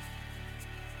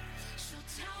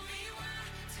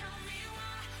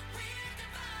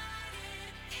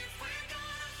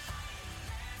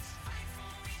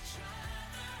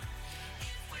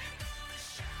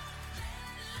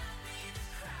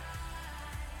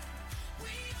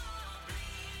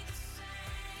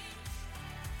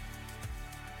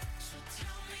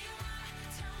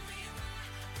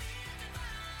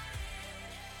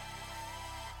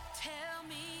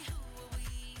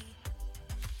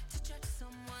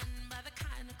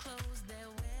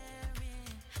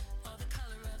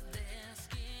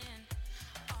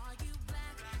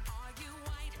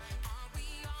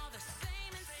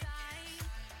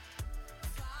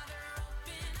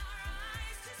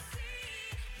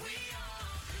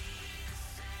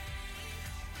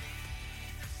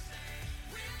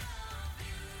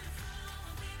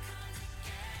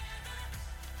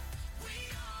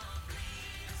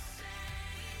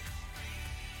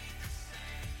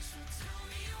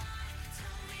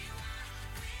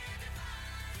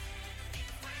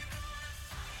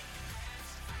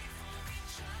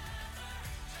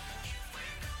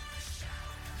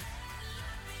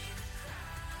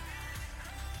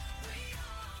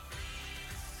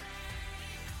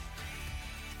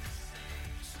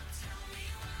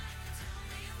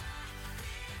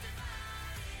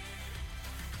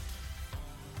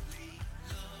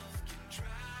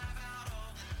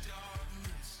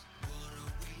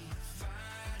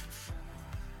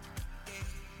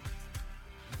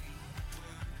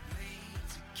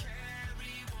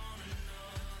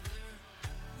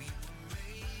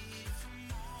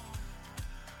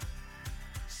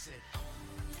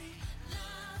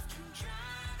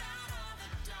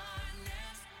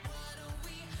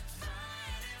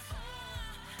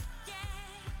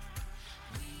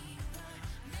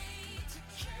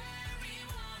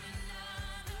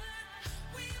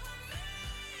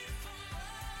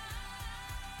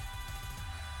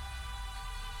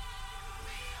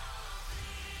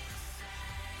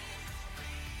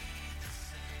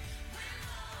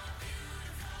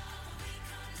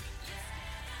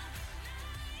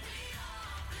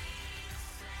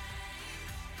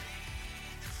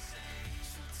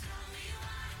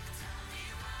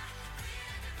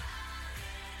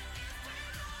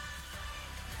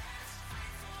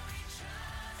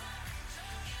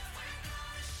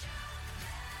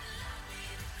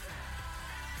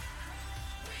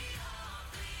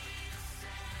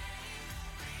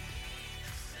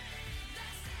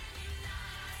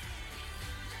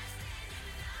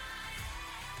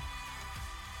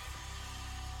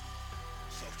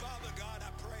 So, Father God, I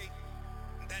pray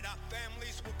that our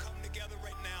families will come together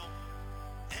right now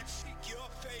and seek your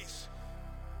face.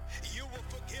 You will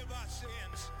forgive our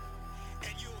sins,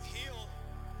 and you'll heal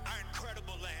our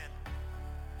incredible land.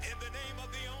 In the name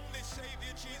of the only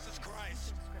Savior, Jesus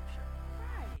Christ.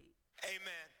 Right.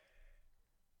 Amen.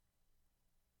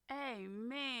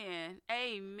 Amen.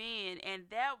 Amen. And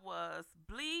that was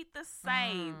Bleed the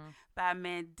Same by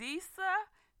Mandisa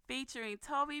featuring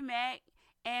Toby Mac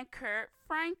and Kurt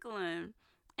Franklin.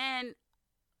 And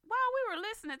while we were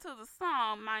listening to the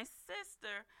song, my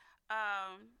sister,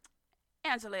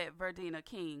 Angelette Verdina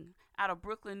King out of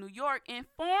Brooklyn, New York,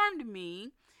 informed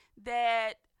me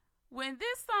that when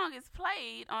this song is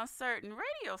played on certain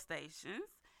radio stations,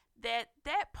 that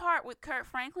part with Kurt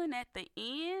Franklin at the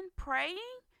end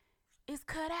praying is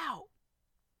cut out.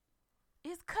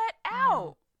 It's cut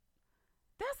out.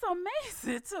 That's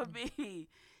amazing to me.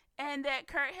 And that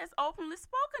Kurt has openly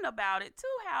spoken about it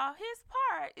too, how his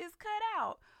part is cut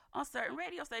out on certain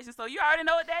radio stations. So you already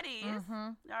know what that is.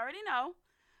 You already know.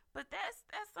 But that's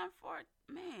unfortunate.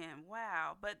 Man,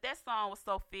 wow. But that song was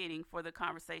so fitting for the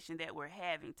conversation that we're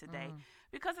having today.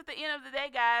 Because at the end of the day,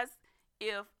 guys,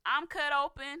 if I'm cut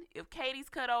open, if Katie's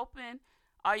cut open,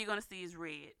 all you're going to see is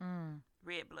red.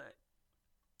 Red blood.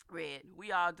 Red.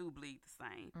 We all do bleed the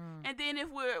same. And then if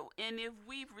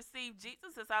we've received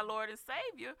Jesus as our Lord and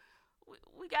Savior,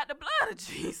 we got the blood of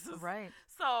Jesus. Right.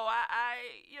 So I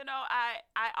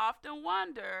often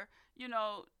wonder,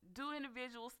 do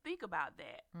individuals think about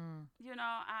that?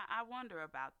 I wonder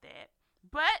about that.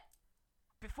 But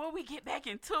before we get back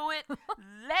into it,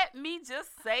 let me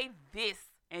just say this.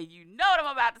 And you know what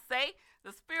I'm about to say.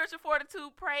 The Spiritual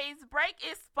Fortitude Praise Break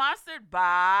is sponsored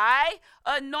by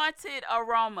Anointed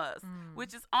Aromas,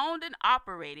 which is owned and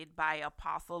operated by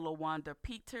Apostle LaWanda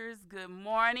Peters. Good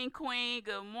morning, Queen.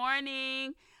 Good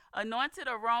morning. Anointed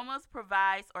Aromas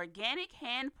provides organic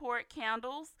hand-poured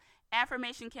candles,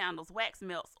 affirmation candles, wax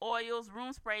melts, oils,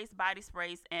 room sprays, body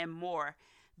sprays, and more.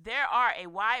 There are a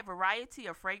wide variety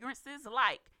of fragrances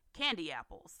like candy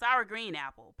apple, sour green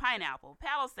apple, pineapple,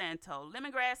 palo santo,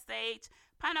 lemongrass sage,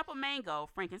 pineapple mango,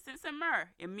 frankincense and myrrh,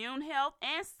 immune health,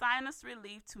 and sinus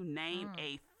relief, to name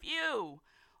a few.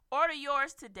 Order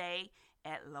yours today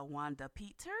at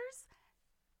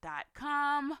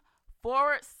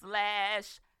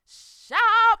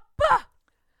lawandapeters.com/shop.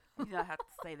 You know, I have to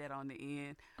say that on the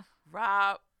end.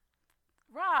 Rob,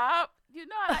 I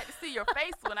like to see your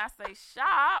face when I say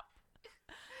shop.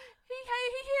 He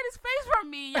hid his face from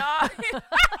me, y'all.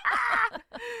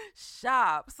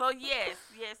 Shop. So yes.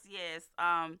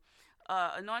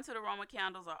 Anointed Aroma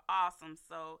candles are awesome.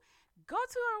 So go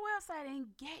to our website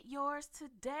and get yours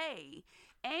today.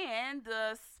 And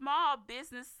the small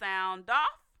business sound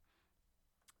off.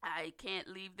 I can't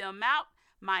leave them out.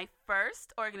 My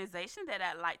first organization that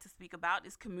I'd like to speak about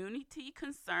is Community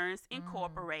Concerns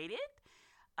Incorporated.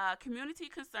 Community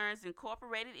Concerns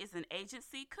Incorporated is an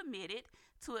agency committed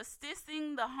to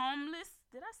assisting the homeless.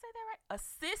 Did I say that right?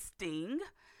 Assisting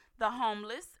the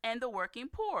homeless and the working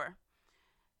poor.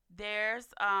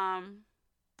 There's a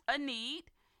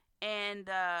need, and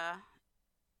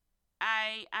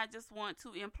I just want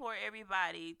to implore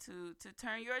everybody to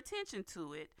turn your attention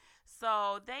to it.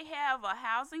 So they have a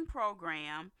housing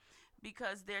program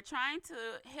because they're trying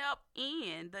to help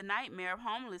end the nightmare of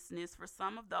homelessness for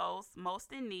some of those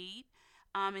most in need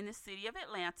in the city of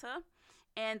Atlanta.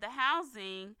 And the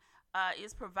housing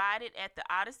is provided at the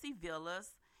Odyssey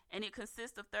Villas, and it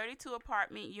consists of 32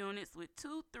 apartment units with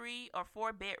 2, 3, or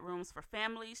 4 bedrooms for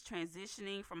families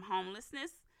transitioning from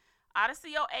homelessness.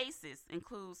 Odyssey Oasis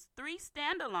includes 3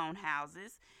 standalone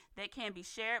houses that can be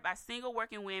shared by single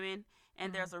working women,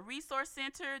 and there's a resource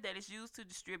center that is used to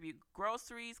distribute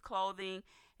groceries, clothing,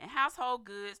 and household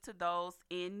goods to those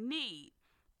in need.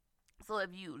 So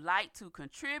if you like to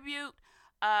contribute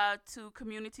to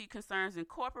Community Concerns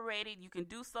Incorporated, you can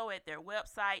do so at their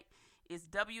website. It's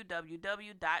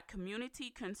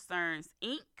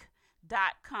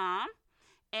www.communityconcerns.inc.com.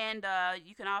 And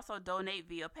you can also donate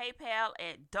via PayPal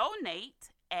at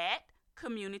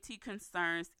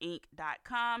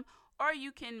donate@communityconcerns.inc.com, or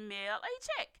you can mail a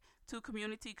check to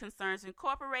Community Concerns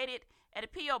Incorporated at a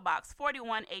P.O. Box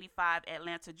 4185,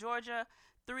 Atlanta, Georgia,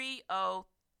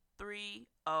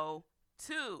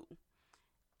 30302.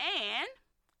 And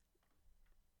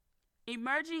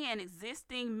emerging and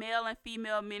existing male and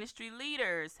female ministry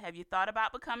leaders, have you thought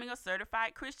about becoming a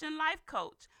certified Christian life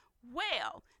coach?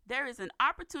 Well, there is an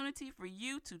opportunity for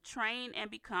you to train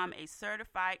and become a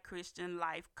certified Christian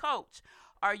life coach.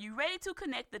 Are you ready to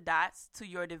connect the dots to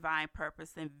your divine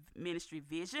purpose and ministry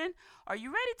vision? Are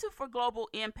you ready for global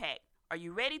impact? Are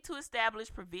you ready to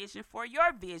establish provision for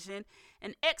your vision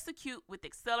and execute with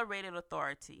accelerated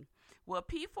authority? Well,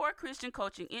 P4 Christian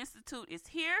Coaching Institute is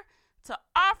here to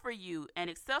offer you an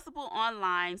accessible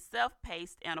online,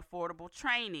 self-paced, and affordable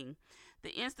training.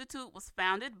 The Institute was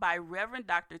founded by Reverend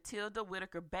Dr. Tilda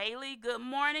Whitaker Bailey. Good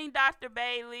morning, Dr.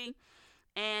 Bailey.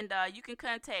 And you can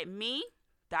contact me,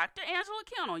 Dr. Angela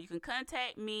Kennel. You can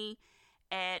contact me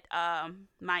at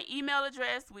my email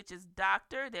address, which is that's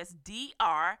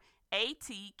DRATKINNEL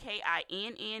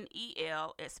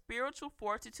at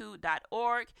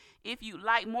spiritualfortitude.org if you'd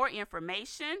like more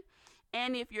information.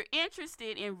 And if you're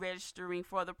interested in registering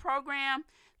for the program,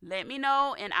 let me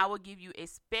know and I will give you a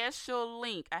special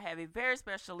link. I have a very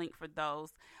special link for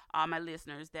those, my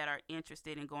listeners that are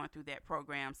interested in going through that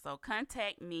program. So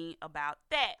contact me about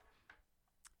that.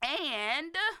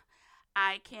 And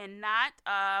I cannot,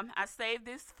 I saved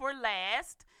this for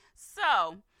last.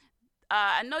 So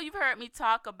I know you've heard me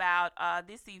talk about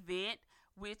this event,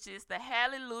 which is the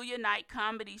Hallelujah Night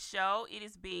Comedy Show. It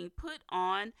is being put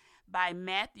on by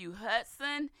Matthew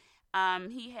Hudson.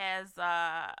 He has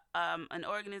an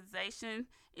organization.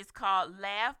 It's called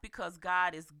Laugh Because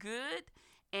God is Good.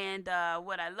 And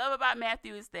what I love about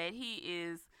Matthew is that he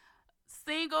is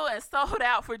single and sold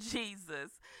out for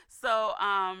Jesus. So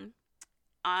on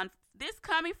this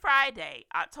coming Friday,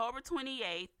 October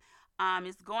 28th,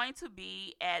 it's going to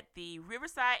be at the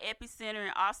Riverside Epicenter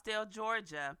in Austell,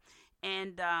 Georgia.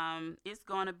 And it's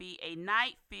going to be a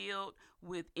night filled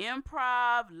with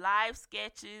improv, live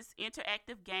sketches,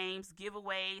 interactive games,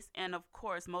 giveaways, and of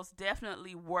course, most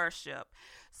definitely worship.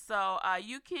 So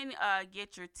you can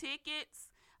get your tickets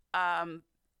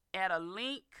at a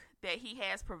link that he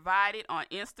has provided on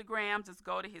Instagram. Just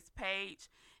go to his page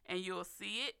and you'll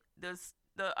see it. The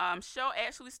show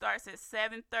actually starts at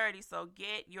 7:30, so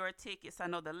get your tickets. I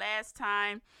know the last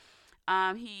time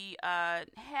he had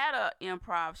an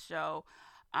improv show,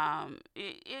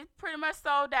 it pretty much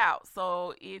sold out.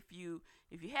 So if you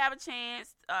have a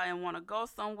chance and want to go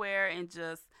somewhere and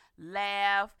just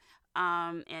laugh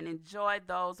and enjoy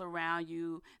those around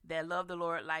you that love the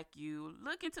Lord like you,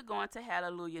 look into going to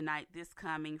Hallelujah Night this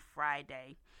coming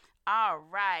Friday. All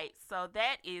right, so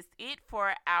that is it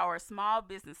for our small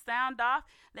business sound off.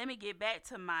 Let me get back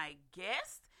to my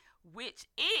guest, which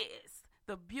is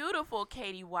the beautiful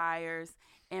Katie Wires,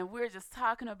 and we're just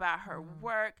talking about her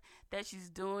work that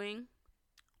she's doing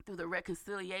through the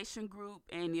Reconciliation Group.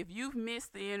 And if you've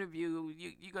missed the interview,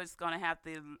 you're just going to have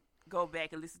to go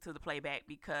back and listen to the playback,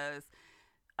 because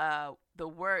the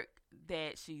work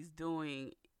that she's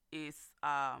doing is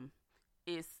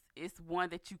one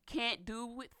that you can't do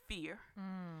with fear.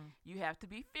 You have to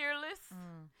be fearless,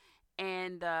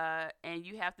 and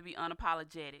you have to be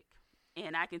unapologetic.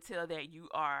 And I can tell that you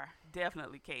are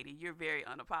definitely, Katie. You're very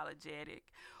unapologetic.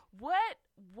 What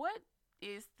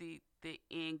is the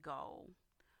end goal?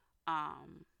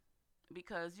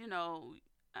 Because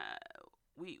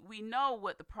we know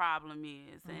what the problem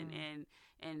is,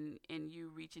 and you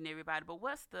reaching everybody. But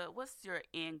what's your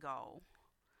end goal?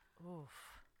 Oof.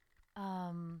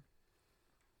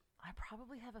 I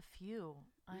probably have a few.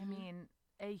 I mean,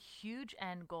 a huge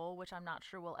end goal, which I'm not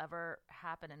sure will ever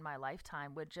happen in my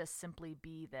lifetime, would just simply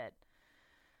be that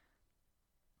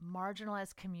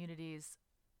marginalized communities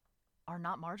are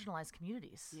not marginalized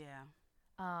communities. Yeah.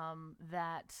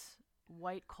 That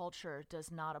white culture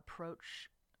does not approach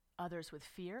others with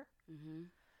fear.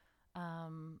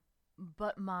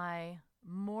 But my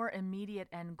more immediate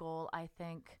end goal, I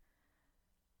think,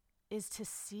 is to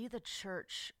see the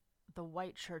church, the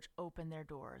white church, open their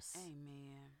doors.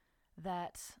 Amen.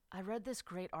 That I read this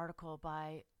great article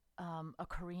by a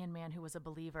Korean man who was a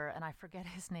believer, and I forget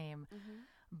his name,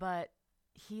 but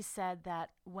he said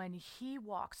that when he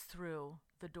walks through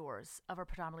the doors of a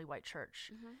predominantly white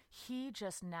church, he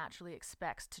just naturally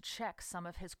expects to check some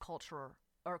of his cultural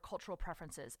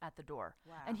preferences at the door.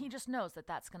 Wow. And he just knows that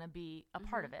that's going to be a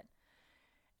part of it.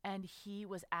 And he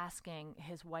was asking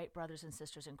his white brothers and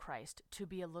sisters in Christ to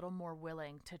be a little more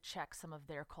willing to check some of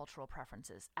their cultural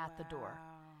preferences at the door.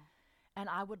 And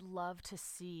I would love to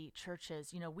see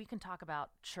churches, we can talk about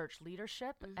church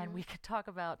leadership, and we could talk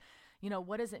about,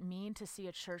 what does it mean to see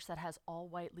a church that has all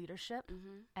white leadership,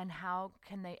 and how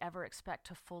can they ever expect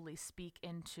to fully speak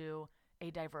into a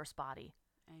diverse body?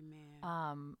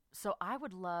 Amen. So I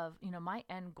would love, my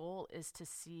end goal is to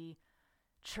see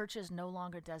churches no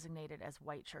longer designated as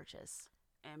white churches.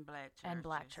 And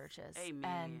black churches.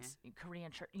 Amen. And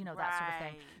Korean church, that sort of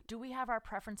thing. Right. Do we have our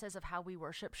preferences of how we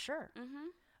worship? Sure.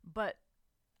 But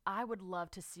I would love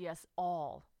to see us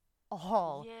all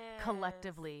Yes.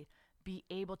 collectively be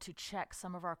able to check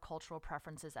some of our cultural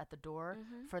preferences at the door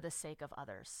for the sake of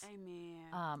others.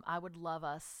 Amen. I would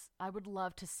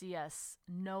love to see us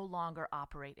no longer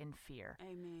operate in fear.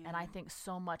 Amen. And I think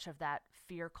so much of that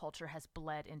fear culture has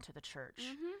bled into the church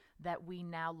that we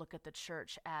now look at the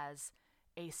church as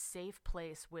a safe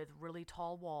place with really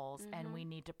tall walls and we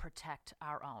need to protect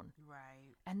our own.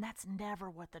 Right. And that's never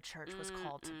what the church was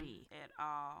called to be. At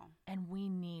all. And we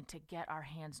need to get our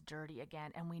hands dirty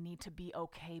again, and we need to be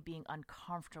okay being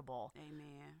uncomfortable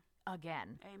Amen.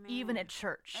 again, Amen. even at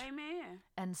church. Amen.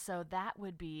 And so that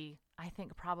would be, I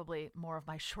think, probably more of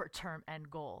my short-term end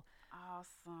goal.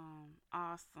 Awesome.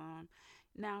 Awesome.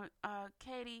 Now,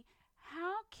 Katie,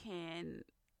 how can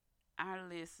our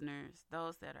listeners,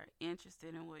 those that are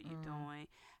interested in what you're doing,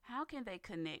 how can they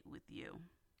connect with you?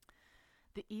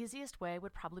 The easiest way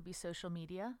would probably be social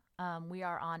media. We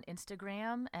are on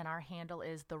Instagram, and our handle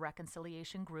is The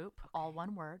Reconciliation Group, all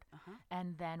one word.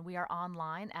 And then we are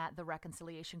online at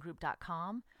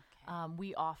thereconciliationgroup.com.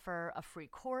 We offer a free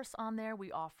course on there.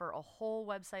 We offer a whole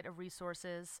website of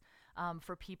resources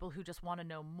for people who just want to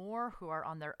know more, who are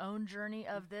on their own journey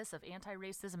of this, of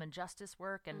anti-racism and justice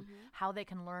work, and how they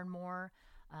can learn more.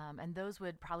 And those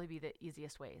would probably be the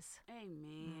easiest ways.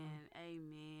 Amen.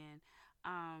 Amen.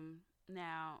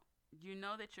 Now, you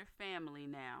know that you're family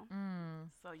now,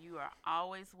 so you are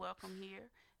always welcome here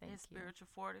Thank in you. Spiritual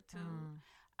Fortitude.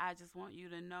 I just want you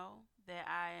to know that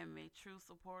I am a true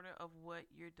supporter of what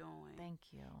you're doing.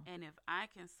 Thank you. And if I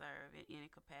can serve in any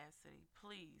capacity,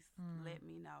 please let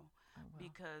me know,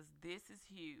 because this is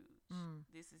huge.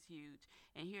 This is huge.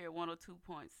 And here at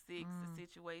 102.6, the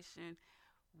situation,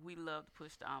 we love to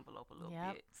push the envelope a little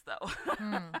bit. So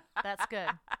that's good.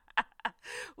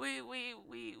 we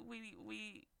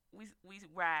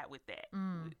ride with that.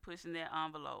 We're pushing that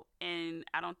envelope, and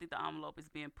I don't think the envelope is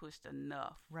being pushed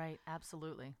enough. Right,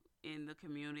 absolutely. In the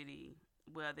community,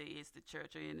 whether it's the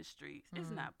church or in the streets,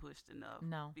 it's not pushed enough.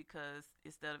 No, because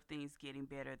instead of things getting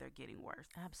better, they're getting worse.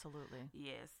 Absolutely.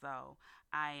 Yeah, so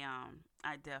I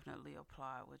definitely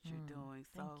applaud what you're doing.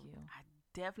 So thank you. I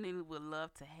definitely would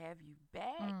love to have you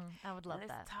back. I would love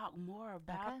Let's that. talk more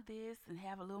about this and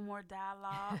have a little more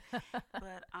dialogue.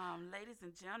 But ladies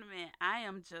and gentlemen, I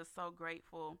am just so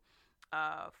grateful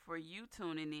for you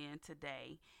tuning in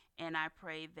today. And I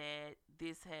pray that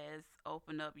this has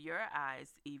opened up your eyes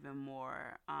even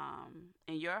more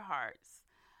and your hearts.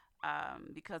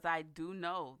 Because I do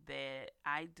know that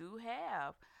I do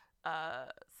have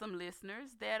some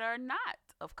listeners that are not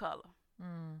of color.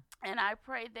 And I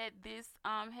pray that this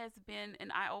has been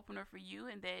an eye-opener for you,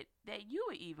 and that you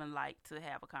would even like to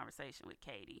have a conversation with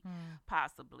Katie,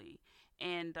 possibly.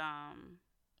 And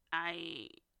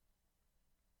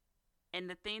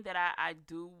the thing that I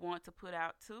do want to put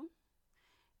out too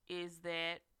is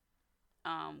that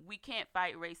we can't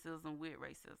fight racism with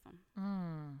racism.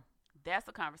 That's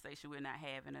a conversation we're not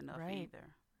having enough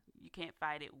either. You can't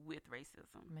fight it with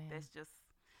racism. Man.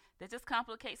 That just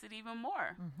complicates it even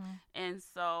more. And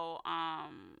so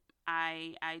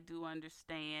I do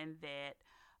understand that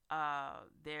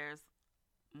there's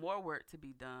more work to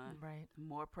be done,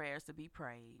 more prayers to be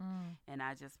prayed, and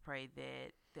I just pray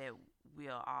that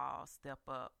we'll all step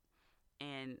up.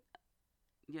 And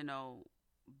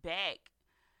back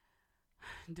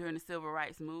during the civil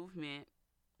rights movement,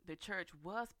 the church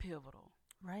was pivotal,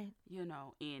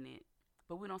 in it.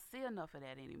 But we don't see enough of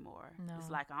that anymore. No. It's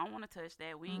like, I don't want to touch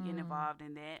that. We ain't getting involved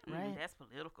in that. That's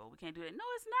political. We can't do that. No,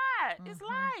 it's not. It's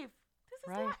life. This is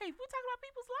life. We're talking about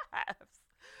people's lives.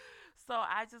 So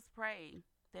I just pray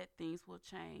that things will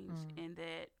change and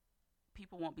that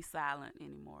people won't be silent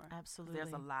anymore. Absolutely.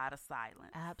 There's a lot of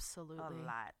silence. Absolutely. A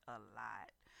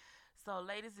lot. So,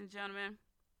 ladies and gentlemen,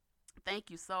 thank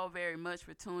you so very much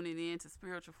for tuning in to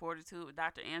Spiritual Fortitude with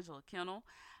Dr. Angela Kennel.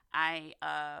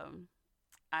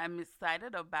 I'm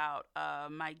excited about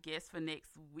my guest for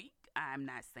next week. I'm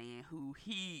not saying who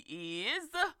he is,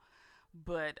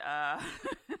 but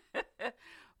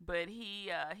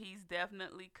he's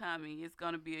definitely coming. It's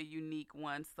going to be a unique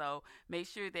one. So make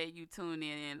sure that you tune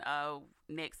in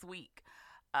next week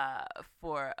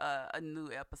for a new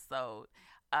episode.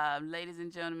 Ladies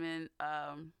and gentlemen,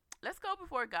 let's go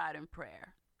before God in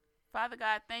prayer. Father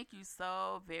God, thank you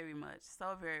so very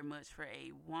much for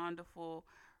a wonderful,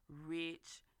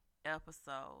 rich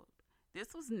episode.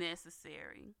 This was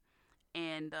necessary.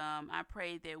 And I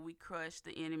pray that we crush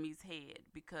the enemy's head,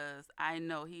 because I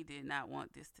know he did not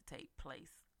want this to take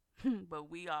place.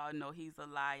 But we all know he's a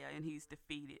liar and he's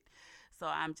defeated. So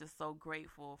I'm just so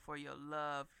grateful for your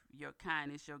love, your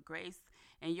kindness, your grace,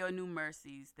 and your new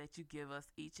mercies that you give us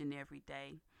each and every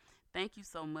day. Thank you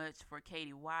so much for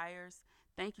Katie Wires.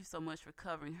 Thank you so much for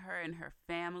covering her and her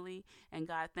family. And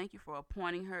God, thank you for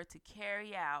appointing her to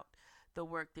carry out the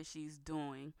work that she's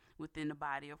doing within the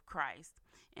body of Christ.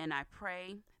 And I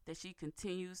pray that she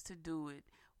continues to do it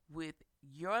with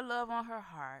your love on her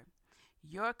heart,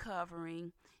 your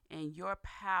covering, and your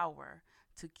power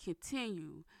to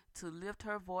continue to lift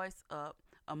her voice up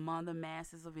among the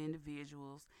masses of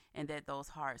individuals, and that those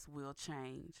hearts will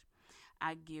change.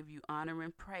 I give you honor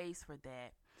and praise for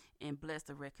that, and bless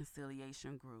the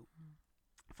reconciliation group.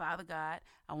 Father God,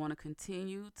 I want to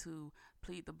continue to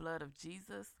plead the blood of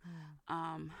Jesus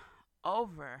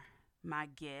over my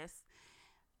guests,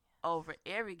 over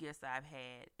every guest I've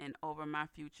had, and over my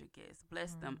future guests.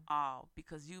 Bless them all,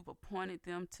 because you've appointed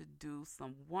them to do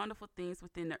some wonderful things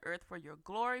within the earth for your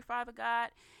glory, Father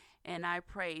God. And I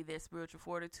pray that Spiritual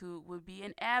Fortitude will be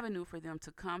an avenue for them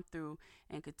to come through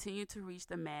and continue to reach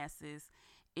the masses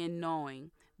in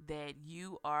knowing that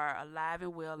you are alive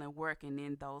and well and working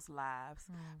in those lives.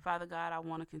 Father God, I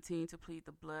want to continue to plead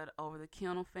the blood over the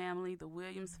Kennel family, the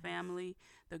Williams family,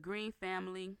 the Green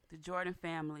family, the Jordan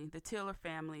family, the Tiller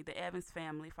family, the Evans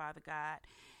family, Father God.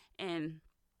 And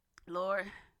Lord,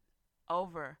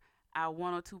 over our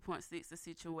 102.6 The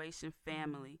Situation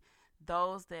family,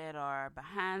 those that are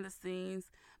behind the scenes,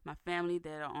 my family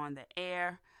that are on the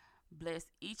air. Bless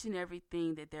each and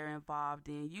everything that they're involved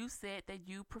in. You said that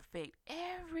you perfect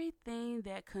everything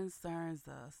that concerns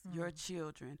us, your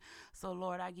children. So,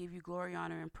 Lord, I give you glory,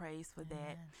 honor, and praise for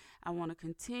that. I want to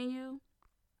continue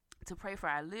to pray for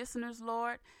our listeners,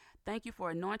 Lord. Thank you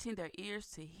for anointing their ears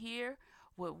to hear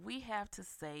what we have to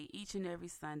say each and every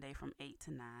Sunday from 8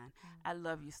 to 9. I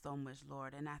love you so much,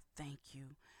 Lord, and I thank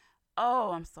you.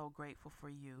 Oh, I'm so grateful for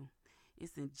you.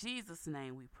 It's in Jesus'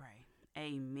 name we pray.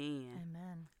 Amen.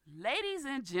 Amen. Ladies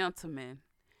and gentlemen,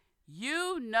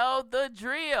 you know the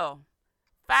drill.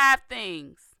 5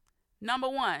 things. Number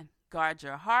 1, guard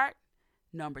your heart.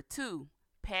 Number 2,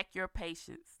 pack your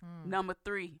patience. Number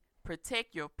 3,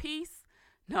 protect your peace.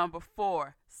 Number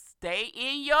 4, stay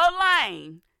in your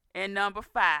lane. And number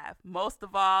 5, most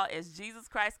of all, as Jesus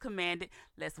Christ commanded,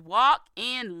 let's walk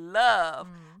in love.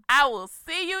 I will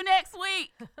see you next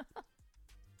week.